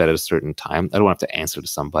roll out of bed at a certain time. I don't want to have to answer to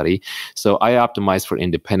somebody. So I optimize for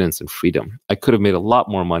independence and freedom. I could have made a lot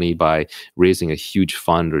more money by raising a huge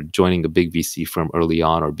fund or joining a big VC firm early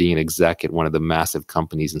on or being an exec at one of the massive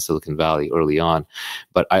companies in Silicon Valley early on.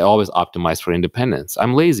 But I always optimize for independence.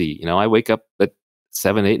 I'm lazy. I wake up at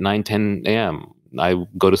 7, 8, 9, 10 a.m. I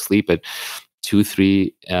go to sleep at 2,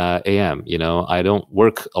 3 a.m. I don't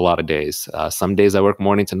work a lot of days. Some days I work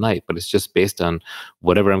morning to night, but it's just based on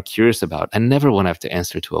whatever I'm curious about. I never want to have to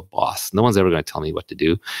answer to a boss. No one's ever going to tell me what to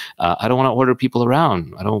do. I don't want to order people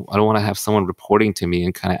around. I don't want to have someone reporting to me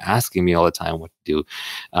and kind of asking me all the time what to do.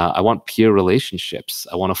 I want peer relationships.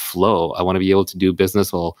 I want to flow. I want to be able to do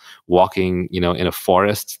business while walking, in a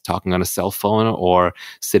forest, talking on a cell phone, or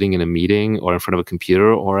sitting in a meeting, or in front of a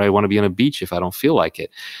computer, or I want to be on a beach if I don't feel like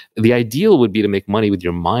it. The ideal would be to make money with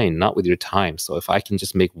your mind, not with your time. So if I can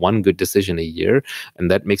just make one good decision a year,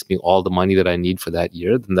 and that makes me all the money that I need for that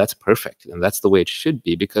year, then that's perfect. And that's the way it should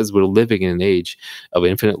be, because we're living in an age of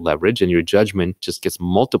infinite leverage, and your judgment just gets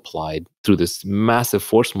multiplied through this massive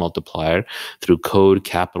force multiplier through code,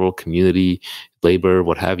 capital, community, labor,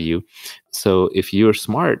 what have you. So if you're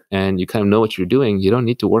smart and you kind of know what you're doing, you don't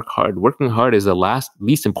need to work hard. Working hard is the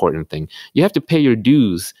least important thing. You have to pay your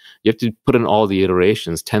dues. You have to put in all the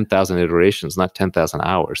iterations, 10,000 iterations, not 10,000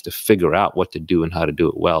 hours, to figure out what to do and how to do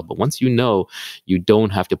it well. But once you know, you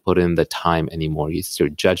don't have to put in the time anymore. It's your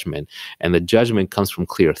judgment. And the judgment comes from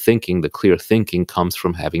clear thinking. The clear thinking comes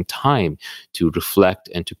from having time to reflect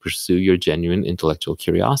and to pursue your genuine intellectual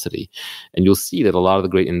curiosity. And you'll see that a lot of the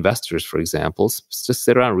great investors, for example, just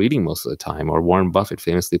sit around reading most of the time, or Warren Buffett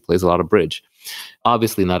famously plays a lot of bridge.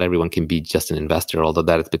 Obviously, not everyone can be just an investor, although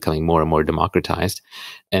that is becoming more and more democratized.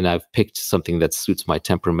 And I've picked something that suits my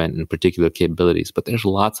temperament and particular capabilities. But there's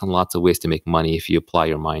lots and lots of ways to make money if you apply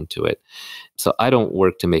your mind to it. So I don't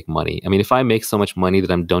work to make money. I mean, if I make so much money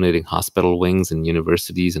that I'm donating hospital wings and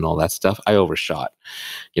universities and all that stuff, I overshot.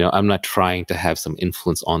 I'm not trying to have some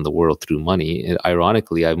influence on the world through money. And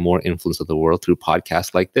ironically, I have more influence on the world through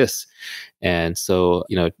podcasts like this. And so,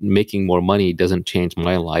 making more money doesn't change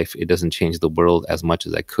my life. It doesn't change the world as much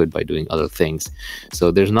as I could by doing other things.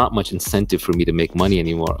 So there's not much incentive for me to make money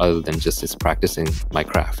anymore other than just practicing my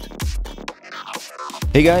craft.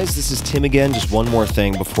 Hey guys, this is Tim again. Just one more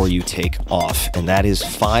thing before you take off, and that is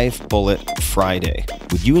 5 Bullet Friday.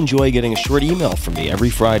 Would you enjoy getting a short email from me every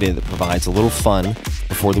Friday that provides a little fun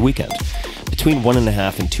before the weekend? Between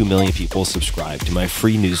 1.5 and 2 million people subscribe to my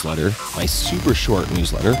free newsletter, my super short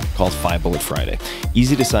newsletter called 5 Bullet Friday.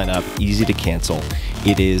 Easy to sign up, easy to cancel.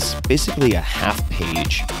 It is basically a half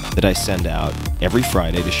page that I send out every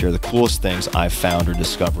Friday to share the coolest things I've found or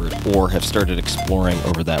discovered or have started exploring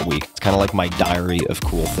over that week. It's kind of like my diary of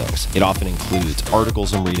cool things. It often includes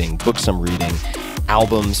articles I'm reading, books I'm reading,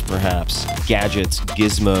 albums perhaps, gadgets,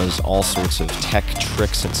 gizmos, all sorts of tech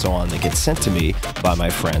tricks and so on that get sent to me by my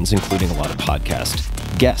friends, including a lot of podcast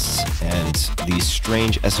guests. And these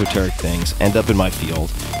strange esoteric things end up in my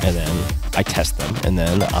field, and then I test them, and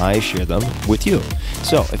then I share them with you.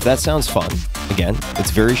 So if that sounds fun, again,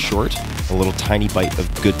 it's very short, a little tiny bite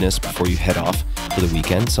of goodness before you head off for the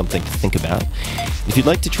weekend, something to think about. If you'd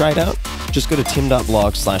like to try it out, just go to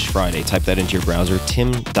tim.blog/Friday. Type that into your browser,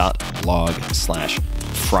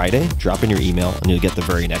 tim.blog/Friday. Drop in your email, and you'll get the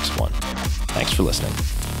very next one. Thanks for listening.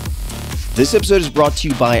 This episode is brought to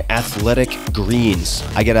you by Athletic Greens.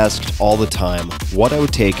 I get asked all the time what I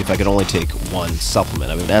would take if I could only take one supplement.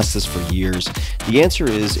 I've been asked this for years. The answer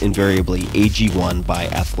is invariably AG1 by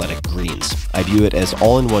Athletic Greens. I view it as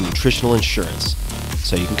all-in-one nutritional insurance,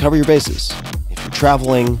 so you can cover your bases. If you're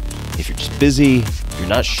traveling, if you're just busy, if you're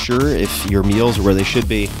not sure if your meals are where they should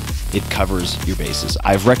be, it covers your bases.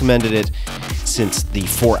 I've recommended it since the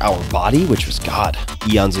 4-Hour Body, which was,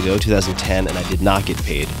 eons ago, 2010, and I did not get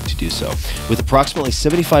paid to do so. With approximately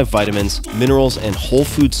 75 vitamins, minerals, and whole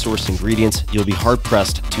food source ingredients, you'll be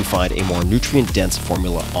hard-pressed to find a more nutrient-dense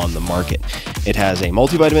formula on the market. It has a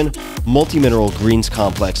multivitamin, multi-mineral greens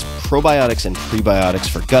complex, probiotics and prebiotics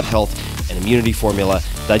for gut health, an immunity formula,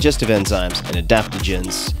 digestive enzymes, and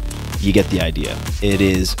adaptogens. You get the idea. It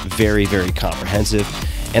is very, very comprehensive.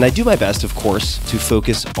 And I do my best, of course, to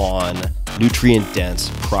focus on nutrient-dense,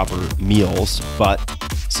 proper meals, but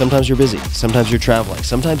sometimes you're busy, sometimes you're traveling,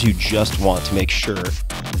 sometimes you just want to make sure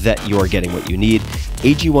that you're getting what you need.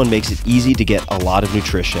 AG1 makes it easy to get a lot of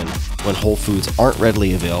nutrition when whole foods aren't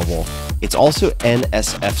readily available. It's also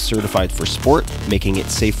NSF certified for sport, making it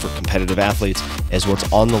safe for competitive athletes, as what's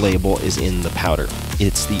on the label is in the powder.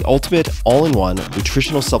 It's the ultimate all-in-one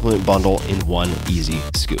nutritional supplement bundle in one easy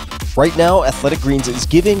scoop. Right now, Athletic Greens is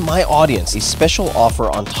giving my audience a special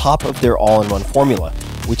offer on top of their all-in-one formula,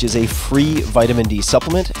 which is a free vitamin D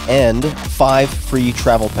supplement and 5 free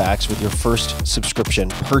travel packs with your first subscription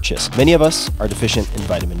purchase. Many of us are deficient in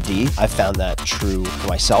vitamin D. I've found that true for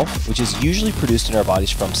myself, which is usually produced in our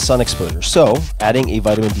bodies from sun exposure. So, adding a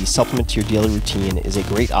vitamin D supplement to your daily routine is a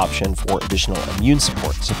great option for additional immune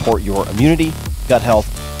support. Support your immunity, gut health,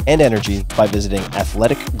 and energy by visiting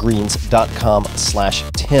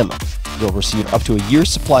athleticgreens.com/Tim. You'll receive up to a year's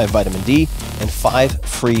supply of vitamin D and 5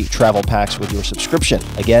 free travel packs with your subscription.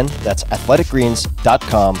 Again, that's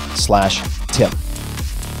athleticgreens.com/Tim.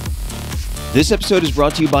 This episode is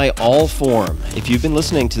brought to you by Allform. If you've been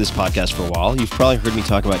listening to this podcast for a while, you've probably heard me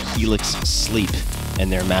talk about Helix Sleep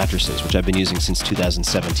and their mattresses, which I've been using since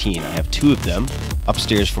 2017. I have 2 of them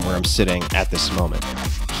upstairs from where I'm sitting at this moment.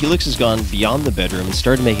 Helix has gone beyond the bedroom and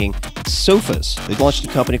started making sofas. They've launched a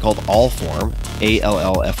company called Allform,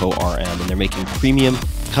 ALLFORM, and they're making premium,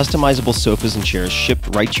 customizable sofas and chairs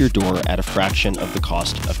shipped right to your door at a fraction of the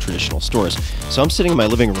cost of traditional stores. So I'm sitting in my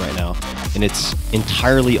living room right now, and it's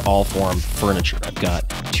entirely Allform furniture. I've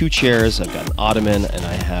got 2 chairs, I've got an ottoman, and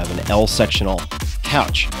I have an L-sectional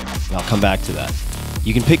couch. And I'll come back to that.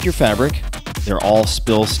 You can pick your fabric. They're all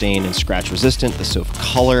spill, stain, and scratch resistant. The sofa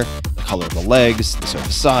color, the color of the legs, the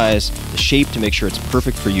sofa size, the shape to make sure it's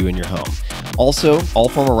perfect for you in your home. Also,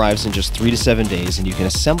 Allform arrives in just 3 to 7 days, and you can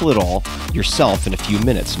assemble it all yourself in a few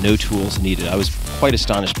minutes. No tools needed. I was quite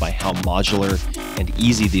astonished by how modular and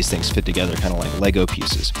easy these things fit together, kind of like Lego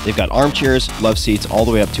pieces. They've got armchairs, love seats, all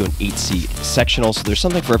the way up to an 8-seat sectional, so there's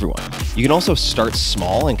something for everyone. You can also start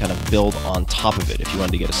small and kind of build on top of it if you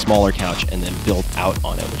wanted to get a smaller couch and then build out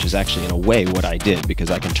on it, which is actually, in a way, what I did,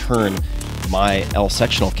 because I can turn my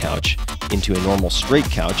L-sectional couch into a normal straight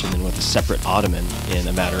couch and then with a separate ottoman in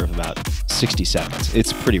a matter of about 60 seconds.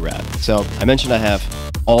 It's pretty rad. So I mentioned I have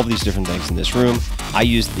all of these different things in this room. I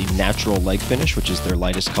used the natural leg finish, which is their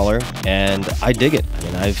lightest color, and I dig it. I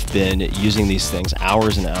mean, I've been using these things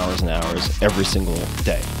hours and hours and hours every single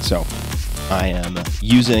day. So I am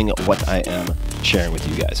using what I am sharing with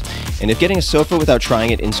you guys. And if getting a sofa without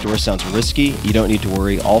trying it in-store sounds risky, you don't need to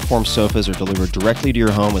worry. Allform sofas are delivered directly to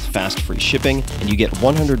your home with fast free shipping, and you get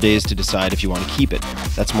 100 days to decide if you want to keep it.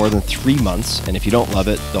 That's more than 3 months, and if you don't love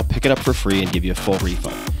it, they'll pick it up for free and give you a full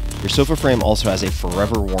refund. Your sofa frame also has a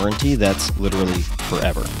forever warranty that's literally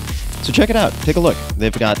forever. So check it out. Take a look.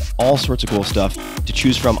 They've got all sorts of cool stuff to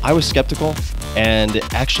choose from. I was skeptical, and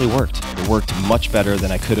it actually worked. It worked much better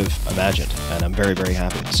than I could have imagined, and I'm very, very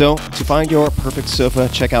happy. So to find your perfect sofa,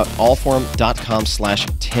 check out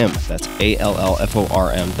allform.com/Tim. That's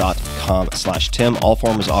allform.com/Tim.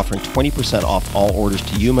 Allform is offering 20% off all orders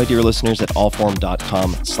to you, my dear listeners, at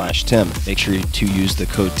allform.com/Tim. Make sure to use the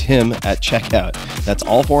code TIM at checkout. That's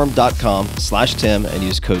allform.com/Tim and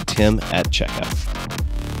use code TIM at checkout.